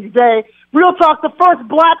Luther King Day. Real Talk, the first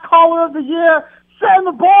Black Caller of the Year. Setting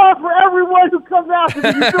the bar for everyone who comes out. You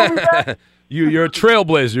feel me, Ben? You're a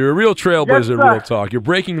trailblazer. You're a real trailblazer, yes, Real Talk. You're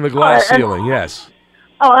breaking the glass ceiling. Yes.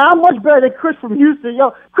 Oh, and I'm much better than Chris from Houston.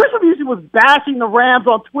 Yo, Chris from Houston was bashing the Rams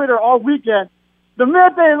on Twitter all weekend. The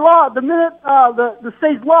minute they lost, the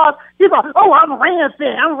Saints lost, he's like, "Oh, I'm a Rams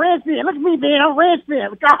fan. Look at me, man. I'm a Rams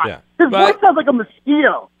fan." God, yeah. His voice sounds like a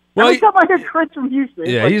mosquito. Well, every time I hear Chris from Houston,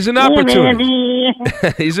 he's an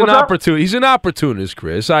opportunist. He's an opportunist,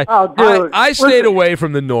 Chris. I stayed away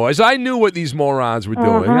from the noise. I knew what these morons were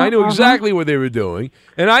doing. I knew exactly what they were doing,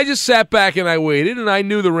 and I just sat back and I waited, and I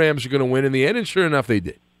knew the Rams were going to win in the end, and sure enough, they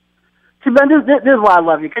did. See, Ben, this is why I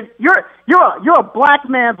love you, because you're a black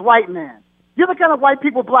man's white man. You're the kind of white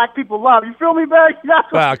people black people love. You feel me, Barry?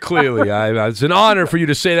 Well, clearly. It's an honor for you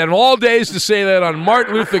to say that. On all days to say that. On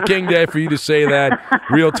Martin Luther King Day for you to say that.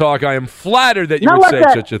 Real talk. I am flattered that you would say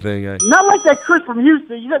such a thing. Not like that Chris from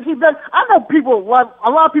Houston. I know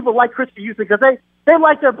a lot of people like Chris from Houston because they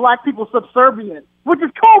like their black people subservient, which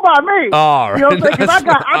is cool by me. All right. You know what I'm saying? Because I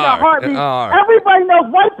got heartbeat. Right. Everybody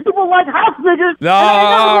knows white people like house niggas. No,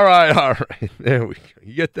 all right. There we go.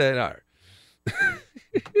 You get that? All right.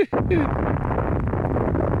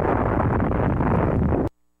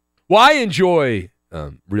 Well, I enjoy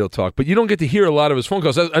Real Talk, but you don't get to hear a lot of his phone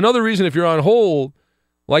calls. Another reason, if you're on hold,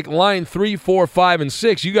 like line 3, 4, 5, and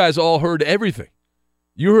 6, you guys all heard everything.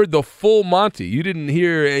 You heard the full Monty. You didn't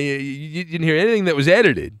hear anything that was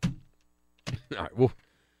edited. All right, well,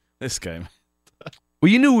 this guy.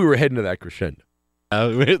 Well, you knew we were heading to that crescendo.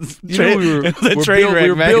 We were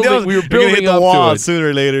building up to it sooner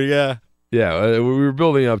or later. Yeah. Yeah, we were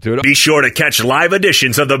building up to it. Be sure to catch live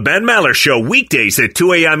editions of The Ben Maller Show weekdays at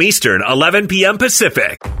 2 a.m. Eastern, 11 p.m.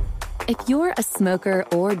 Pacific. If you're a smoker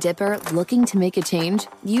or dipper looking to make a change,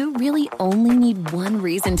 you really only need one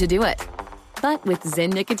reason to do it. But with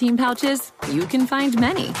Zyn nicotine pouches, you can find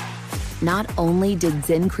many. Not only did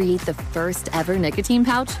Zyn create the first ever nicotine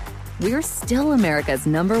pouch, we're still America's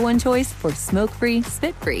 #1 choice for smoke-free,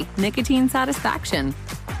 spit-free nicotine satisfaction.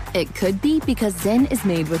 It could be because Zyn is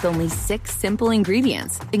made with only 6 simple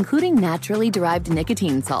ingredients, including naturally derived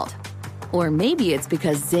nicotine salt. Or maybe it's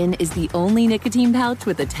because Zyn is the only nicotine pouch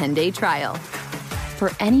with a 10-day trial.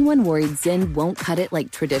 For anyone worried Zyn won't cut it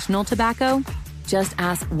like traditional tobacco, just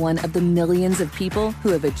ask one of the millions of people who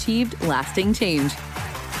have achieved lasting change.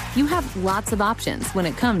 You have lots of options when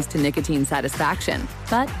it comes to nicotine satisfaction,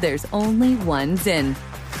 but there's only one Zyn.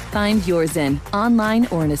 Find your Zyn online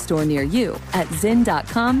or in a store near you at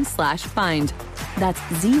zyn.com/find. That's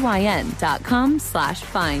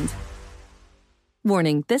ZYN.com/find.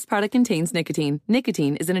 Warning, this product contains nicotine.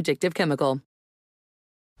 Nicotine is an addictive chemical.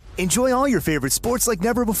 Enjoy all your favorite sports like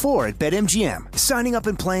never before at BetMGM. Signing up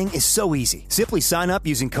and playing is so easy. Simply sign up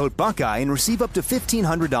using code Buckeye and receive up to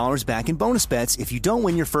 $1,500 back in bonus bets if you don't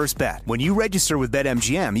win your first bet. When you register with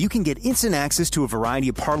BetMGM, you can get instant access to a variety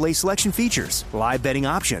of parlay selection features, live betting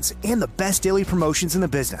options, and the best daily promotions in the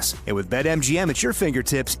business. And with BetMGM at your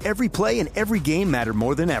fingertips, every play and every game matter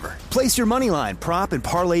more than ever. Place your moneyline, prop, and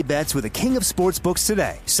parlay bets with the king of sportsbooks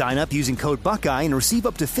today. Sign up using code Buckeye and receive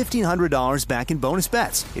up to $1,500 back in bonus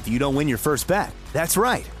bets if you don't win your first bet. That's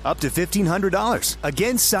right, up to $1,500.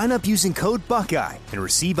 Again, sign up using code Buckeye and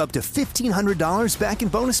receive up to $1,500 back in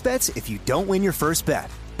bonus bets if you don't win your first bet.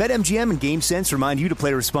 BetMGM and GameSense remind you to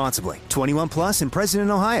play responsibly. 21 plus and present in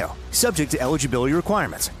Ohio. Subject to eligibility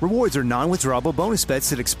requirements. Rewards are non-withdrawable bonus bets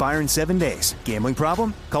that expire in 7 days. Gambling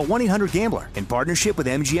problem? Call 1-800-GAMBLER in partnership with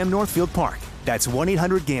MGM Northfield Park. That's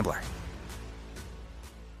 1-800-GAMBLER.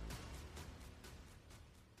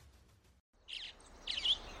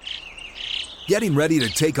 Getting ready to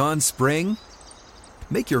take on spring?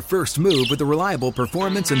 Make your first move with the reliable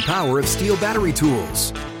performance and power of Steel battery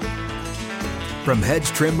tools. From hedge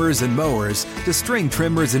trimmers and mowers to string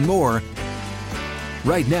trimmers and more,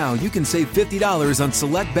 right now you can save $50 on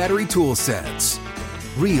select battery tool sets.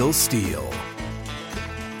 Real Steel.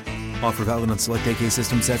 Offer valid on select AK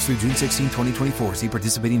system sets through June 16, 2024. See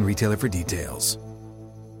participating retailer for details.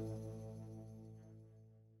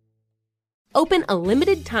 Open a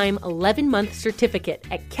limited-time 11-month certificate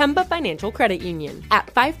at Kemba Financial Credit Union. At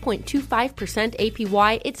 5.25%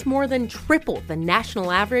 APY, it's more than triple the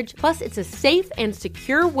national average, plus it's a safe and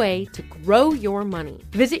secure way to grow your money.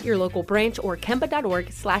 Visit your local branch or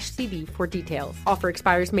kemba.org/CD for details. Offer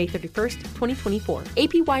expires May 31st, 2024.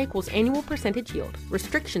 APY equals annual percentage yield.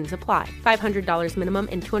 Restrictions apply. $500 minimum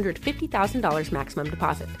and $250,000 maximum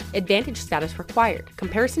deposit. Advantage status required.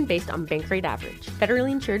 Comparison based on bank rate average.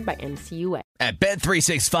 Federally insured by NCUA. At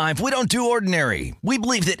Bet365, we don't do ordinary. We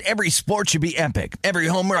believe that every sport should be epic. Every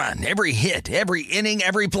home run, every hit, every inning,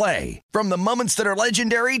 every play. From the moments that are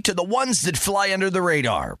legendary to the ones that fly under the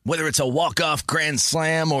radar. Whether it's a walk-off grand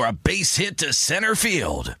slam or a base hit to center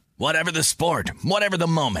field. Whatever the sport, whatever the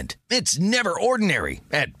moment. It's never ordinary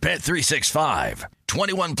at Bet365.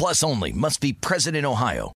 21 plus only. Must be present in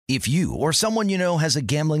Ohio. If you or someone you know has a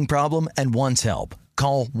gambling problem and wants help,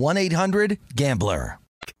 call 1-800-GAMBLER.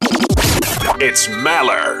 It's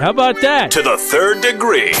Maller. How about that? To the third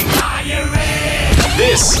degree.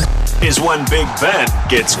 This is when Big Ben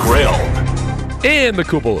gets grilled. And the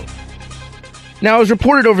Koopaloo. Now, it was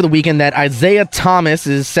reported over the weekend that Isaiah Thomas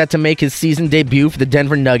is set to make his season debut for the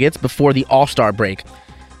Denver Nuggets before the All-Star break.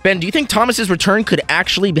 Ben, do you think Thomas's return could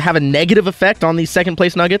actually have a negative effect on these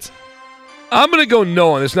second-place Nuggets? I'm going to go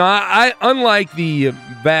no on this. Now, I unlike the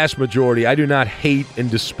vast majority, I do not hate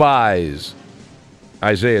and despise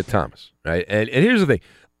Isaiah Thomas, right? And here's the thing.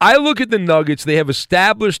 I look at the Nuggets. They have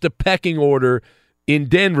established a pecking order in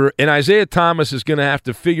Denver, and Isaiah Thomas is going to have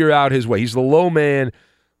to figure out his way. He's the low man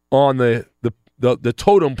on the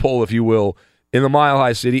totem pole, if you will, in the Mile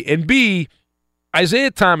High City. And B,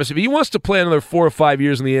 Isaiah Thomas, if he wants to play another 4 or 5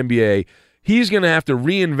 years in the NBA, he's going to have to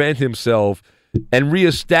reinvent himself and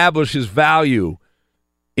reestablish his value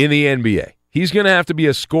in the NBA. He's going to have to be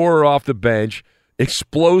a scorer off the bench,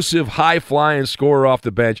 explosive, high-flying scorer off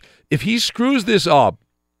the bench. If he screws this up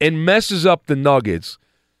and messes up the Nuggets,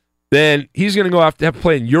 then he's going to have to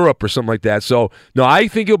play in Europe or something like that. So, no, I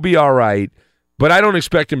think he'll be all right, but I don't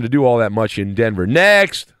expect him to do all that much in Denver.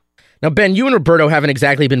 Next. Now, Ben, you and Roberto haven't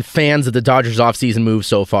exactly been fans of the Dodgers' offseason moves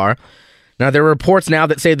so far. Now, there are reports now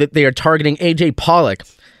that say that they are targeting A.J. Pollock.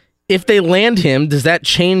 If they land him, does that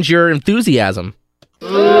change your enthusiasm?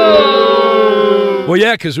 Well,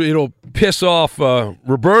 yeah, because it'll piss off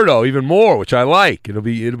Roberto even more, which I like. It'll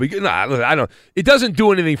be good. Nah, I don't. It doesn't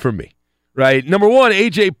do anything for me, right? Number one,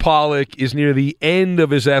 A.J. Pollock is near the end of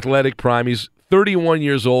his athletic prime. He's 31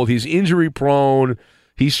 years old. He's injury prone.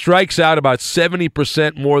 He strikes out about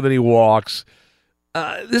 70% more than he walks.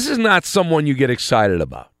 This is not someone you get excited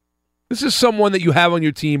about. This is someone that you have on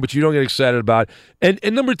your team, but you don't get excited about. And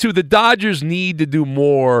number two, the Dodgers need to do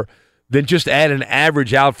more than just add an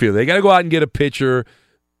average outfielder. They got to go out and get a pitcher.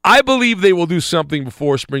 I believe they will do something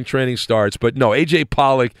before spring training starts, but no, A.J.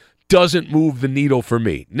 Pollock doesn't move the needle for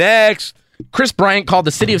me. Next. Chris Bryant called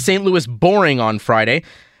the city of St. Louis boring on Friday.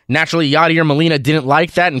 Naturally, Yadier Molina didn't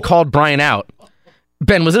like that and called Bryant out.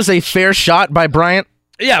 Ben, was this a fair shot by Bryant?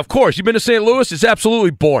 Yeah, of course. You've been to St. Louis? It's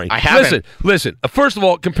absolutely boring. I haven't. Listen. First of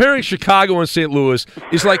all, comparing Chicago and St. Louis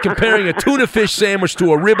is like comparing a tuna fish sandwich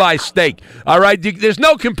to a ribeye steak. All right? There's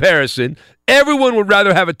no comparison. Everyone would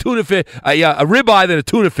rather have a ribeye than a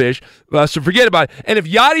tuna fish, so forget about it. And if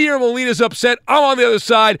Yadier Molina's upset, I'm on the other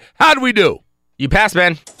side. How do we do? You pass,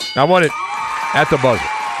 Ben. I won it at the buzzer.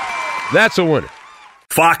 That's a winner.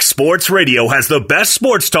 Fox Sports Radio has the best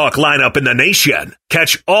sports talk lineup in the nation.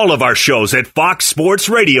 Catch all of our shows at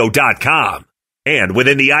foxsportsradio.com. And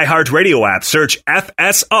within the iHeartRadio app, search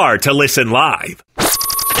FSR to listen live.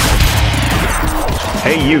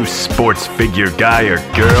 Hey, you sports figure guy or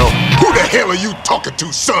girl. Who the hell are you talking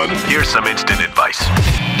to, son? Here's some instant advice.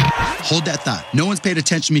 Hold that thought. No one's paid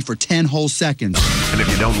attention to me for 10 whole seconds. And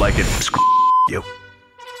if you don't like it, screw you.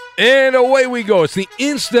 And away we go. It's the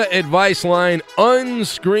Insta Advice Line,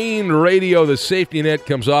 unscreened radio. The safety net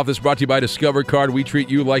comes off. This is brought to you by Discover Card. We treat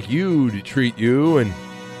you like you'd treat you. And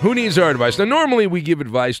who needs our advice? Now, normally we give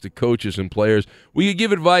advice to coaches and players. We could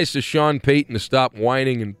give advice to Sean Payton to stop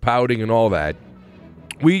whining and pouting and all that.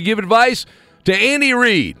 We could give advice to Andy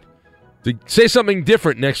Reid to say something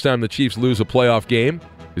different next time the Chiefs lose a playoff game,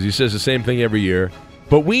 because he says the same thing every year.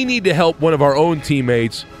 But we need to help one of our own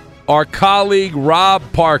teammates, our colleague Rob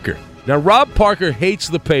Parker. Now, Rob Parker hates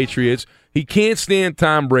the Patriots. He can't stand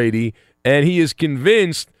Tom Brady, and he is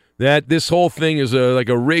convinced that this whole thing is like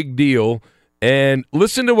a rigged deal. And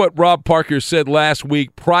listen to what Rob Parker said last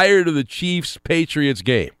week prior to the Chiefs-Patriots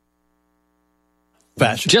game.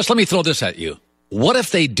 Just let me throw this at you. What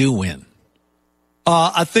if they do win?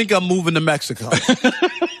 I think I'm moving to Mexico.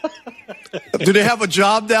 Do they have a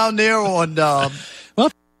job down there on...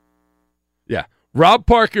 Yeah. Rob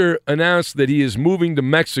Parker announced that he is moving to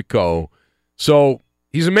Mexico. So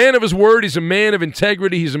he's a man of his word. He's a man of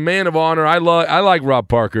integrity. He's a man of honor. I like Rob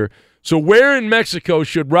Parker. So where in Mexico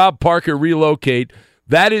should Rob Parker relocate?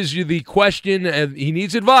 That is the question, and he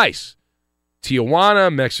needs advice.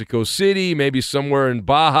 Tijuana, Mexico City, maybe somewhere in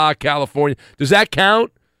Baja, California. Does that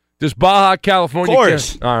count? Does Baja, California count? Of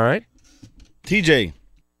course. All right. TJ,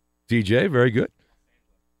 very good.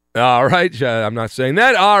 All right. I'm not saying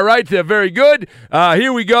that. All right. Very good.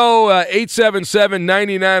 Here we go.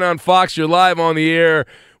 877-99 on Fox. You're live on the air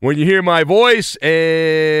when you hear my voice,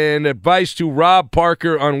 and advice to Rob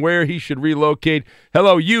Parker on where he should relocate.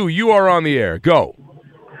 Hello, you are on the air. Go.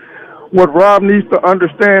 What Rob needs to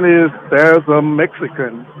understand is there's a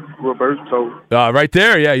Mexican, Roberto. Right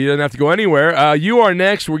there. Yeah, you don't have to go anywhere. You are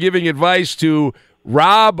next. We're giving advice to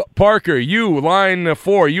Rob Parker. You, line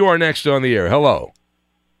 4. You are next on the air. Hello.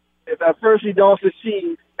 If at first you don't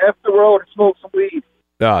succeed, F the road and smoke some weed.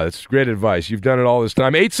 That's great advice. You've done it all this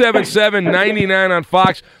time. 877-99 on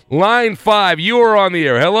Fox. Line 5. You are on the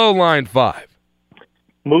air. Hello, line 5.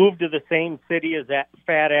 Move to the same city as that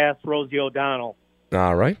fat-ass Rosie O'Donnell.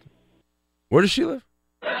 All right. Where does she live?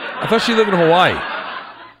 I thought she lived in Hawaii.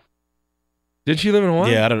 Did she live in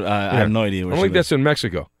Hawaii? Yeah, I have no idea where I she think lives. that's in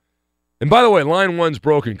Mexico. And by the way, line 1's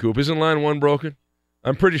broken, Coop. Isn't line 1 broken?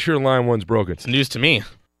 I'm pretty sure line 1's broken. It's news to me.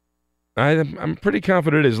 I'm pretty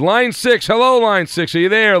confident it is. Line 6. Hello, line 6. Are you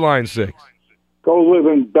there, line 6? Go live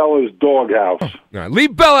in Bella's doghouse. All right,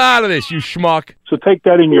 leave Bella out of this, you schmuck. So take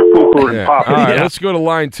that in your poo and pop it. All right, let's go to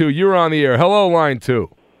line 2. You're on the air. Hello, line 2.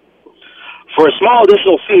 For a small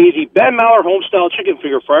additional fee, the Ben Maller Homestyle Chicken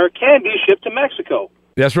Finger Fryer can be shipped to Mexico.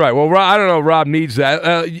 That's right. Well, I don't know if Rob needs that.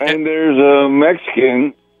 And there's a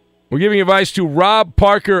Mexican. We're giving advice to Rob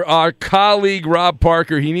Parker, our colleague Rob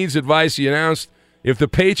Parker. He needs advice. He announced if the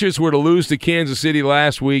Patriots were to lose to Kansas City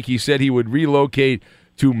last week, he said he would relocate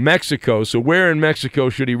to Mexico. So where in Mexico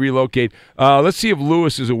should he relocate? Let's see if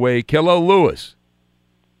Lewis is awake. Hello, Lewis.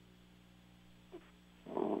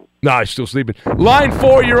 No, he's still sleeping. Line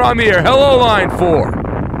 4, you're on the air. Hello, line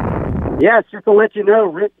 4. Yes, just to let you know,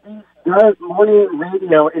 Rick Dees does morning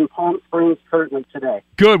radio in Palm Springs currently today.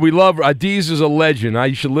 Good. We love Dees is a legend.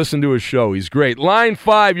 You should listen to his show. He's great. Line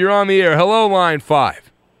 5, you're on the air. Hello, line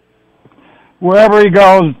 5. Wherever he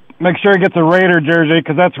goes, make sure he gets a Raider jersey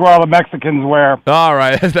because that's where all the Mexicans wear. All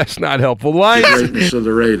right, that's not helpful. Line of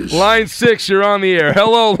the Raiders. Line 6, you're on the air.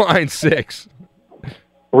 Hello, line 6.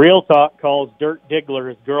 Real Talk calls Dirk Diggler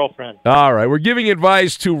his girlfriend. All right, we're giving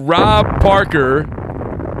advice to Rob Parker,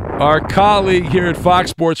 our colleague here at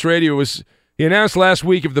Fox Sports Radio. He announced last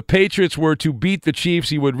week if the Patriots were to beat the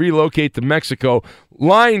Chiefs, he would relocate to Mexico.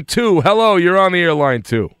 Line 2, hello, you're on the air, line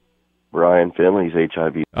 2. Brian Finley's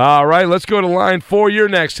HIV. All right, let's go to line 4. You're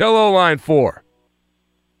next. Hello, line 4.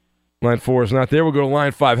 Line 4 is not there. We'll go to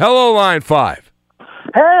line 5. Hello, line 5.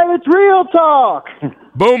 Hey, it's Real Talk.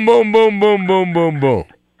 Boom, boom, boom, boom, boom, boom, boom.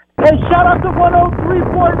 Hey, shout out to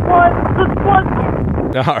 103.1 The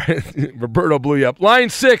Sports. All right, Roberto blew you up. Line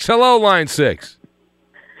 6. Hello, line 6.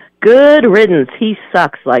 Good riddance. He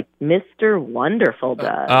sucks like Mr. Wonderful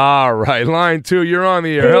does. All right, line 2. You're on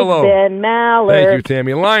the air. Hello. Ben Maller. Thank you,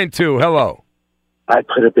 Tammy. Line 2. Hello. I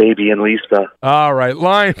put a baby in Lisa. All right,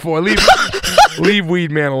 line 4. Leave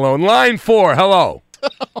Weed Man alone. Line 4. Hello.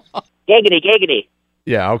 Giggity, giggity.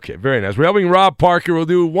 Yeah, okay, very nice. We're helping Rob Parker. We'll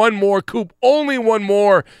do one more, Coop. Only one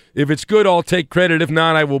more. If it's good, I'll take credit. If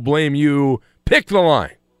not, I will blame you. Pick the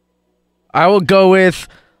line. I will go with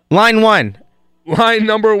line 1. Line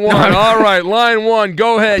number 1. All right, line 1.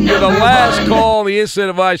 Go ahead. You're the last call on the Instant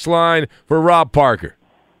Advice line for Rob Parker.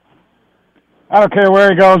 I don't care where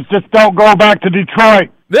he goes. Just don't go back to Detroit.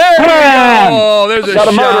 There you go. There's a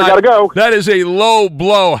shot. Gotta go. That is a low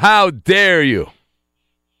blow. How dare you?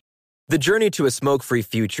 The journey to a smoke-free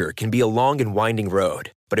future can be a long and winding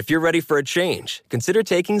road. But if you're ready for a change, consider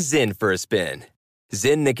taking Zyn for a spin.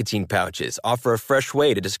 Zyn nicotine pouches offer a fresh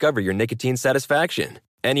way to discover your nicotine satisfaction.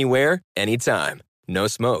 Anywhere, anytime. No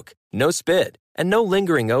smoke, no spit, and no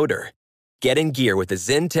lingering odor. Get in gear with the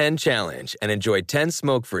Zyn 10 Challenge and enjoy 10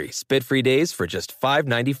 smoke-free, spit-free days for just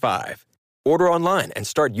 $5.95. Order online and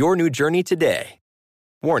start your new journey today.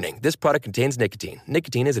 Warning, this product contains nicotine.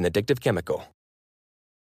 Nicotine is an addictive chemical.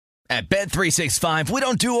 At Bet365, we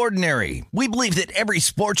don't do ordinary. We believe that every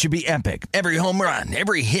sport should be epic. Every home run,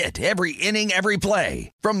 every hit, every inning, every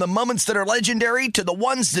play. From the moments that are legendary to the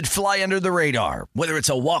ones that fly under the radar. Whether it's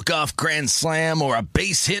a walk-off grand slam or a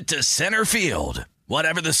base hit to center field.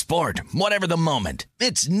 Whatever the sport, whatever the moment.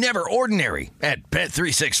 It's never ordinary at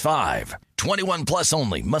Bet365. 21 plus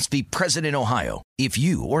only. Must be present in Ohio. If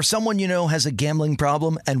you or someone you know has a gambling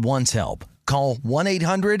problem and wants help, call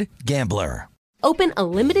 1-800-GAMBLER. Open a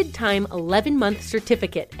limited-time 11-month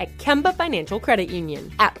certificate at Kemba Financial Credit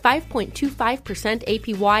Union. At 5.25%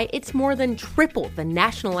 APY, it's more than triple the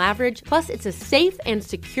national average, plus it's a safe and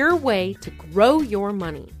secure way to grow your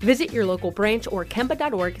money. Visit your local branch or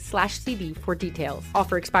kemba.org/CD for details.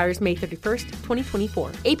 Offer expires May 31st, 2024.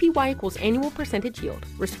 APY equals annual percentage yield.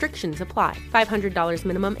 Restrictions apply. $500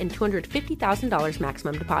 minimum and $250,000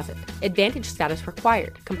 maximum deposit. Advantage status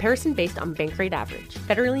required. Comparison based on bank rate average.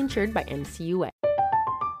 Federally insured by NCUA.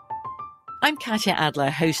 I'm Katya Adler,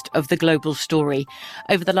 host of The Global Story.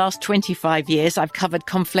 Over the last 25 years, I've covered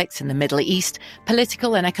conflicts in the Middle East,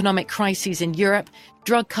 political and economic crises in Europe,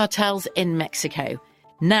 drug cartels in Mexico.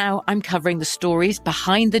 Now I'm covering the stories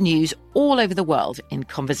behind the news all over the world in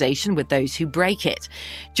conversation with those who break it.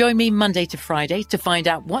 Join me Monday to Friday to find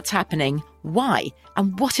out what's happening, why,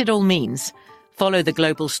 and what it all means. Follow The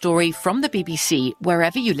Global Story from the BBC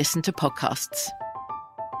wherever you listen to podcasts.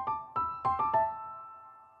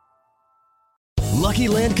 Lucky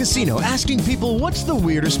Land Casino, asking people, what's the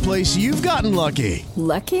weirdest place you've gotten lucky?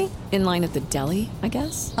 Lucky? In line at the deli, I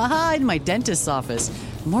guess? Haha, in my dentist's office.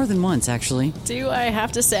 More than once, actually. Do I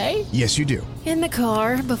have to say? Yes, you do. In the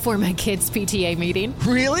car before my kids' PTA meeting.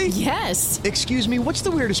 Really? Yes. Excuse me, what's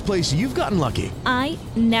the weirdest place you've gotten lucky? I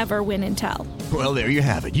never win and tell. Well, there you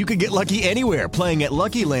have it. You can get lucky anywhere, playing at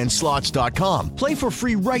LuckyLandSlots.com. Play for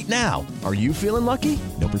free right now. Are you feeling lucky?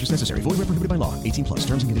 No purchase necessary. Void where prohibited by law. 18+.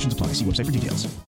 Terms and conditions apply. See website for details.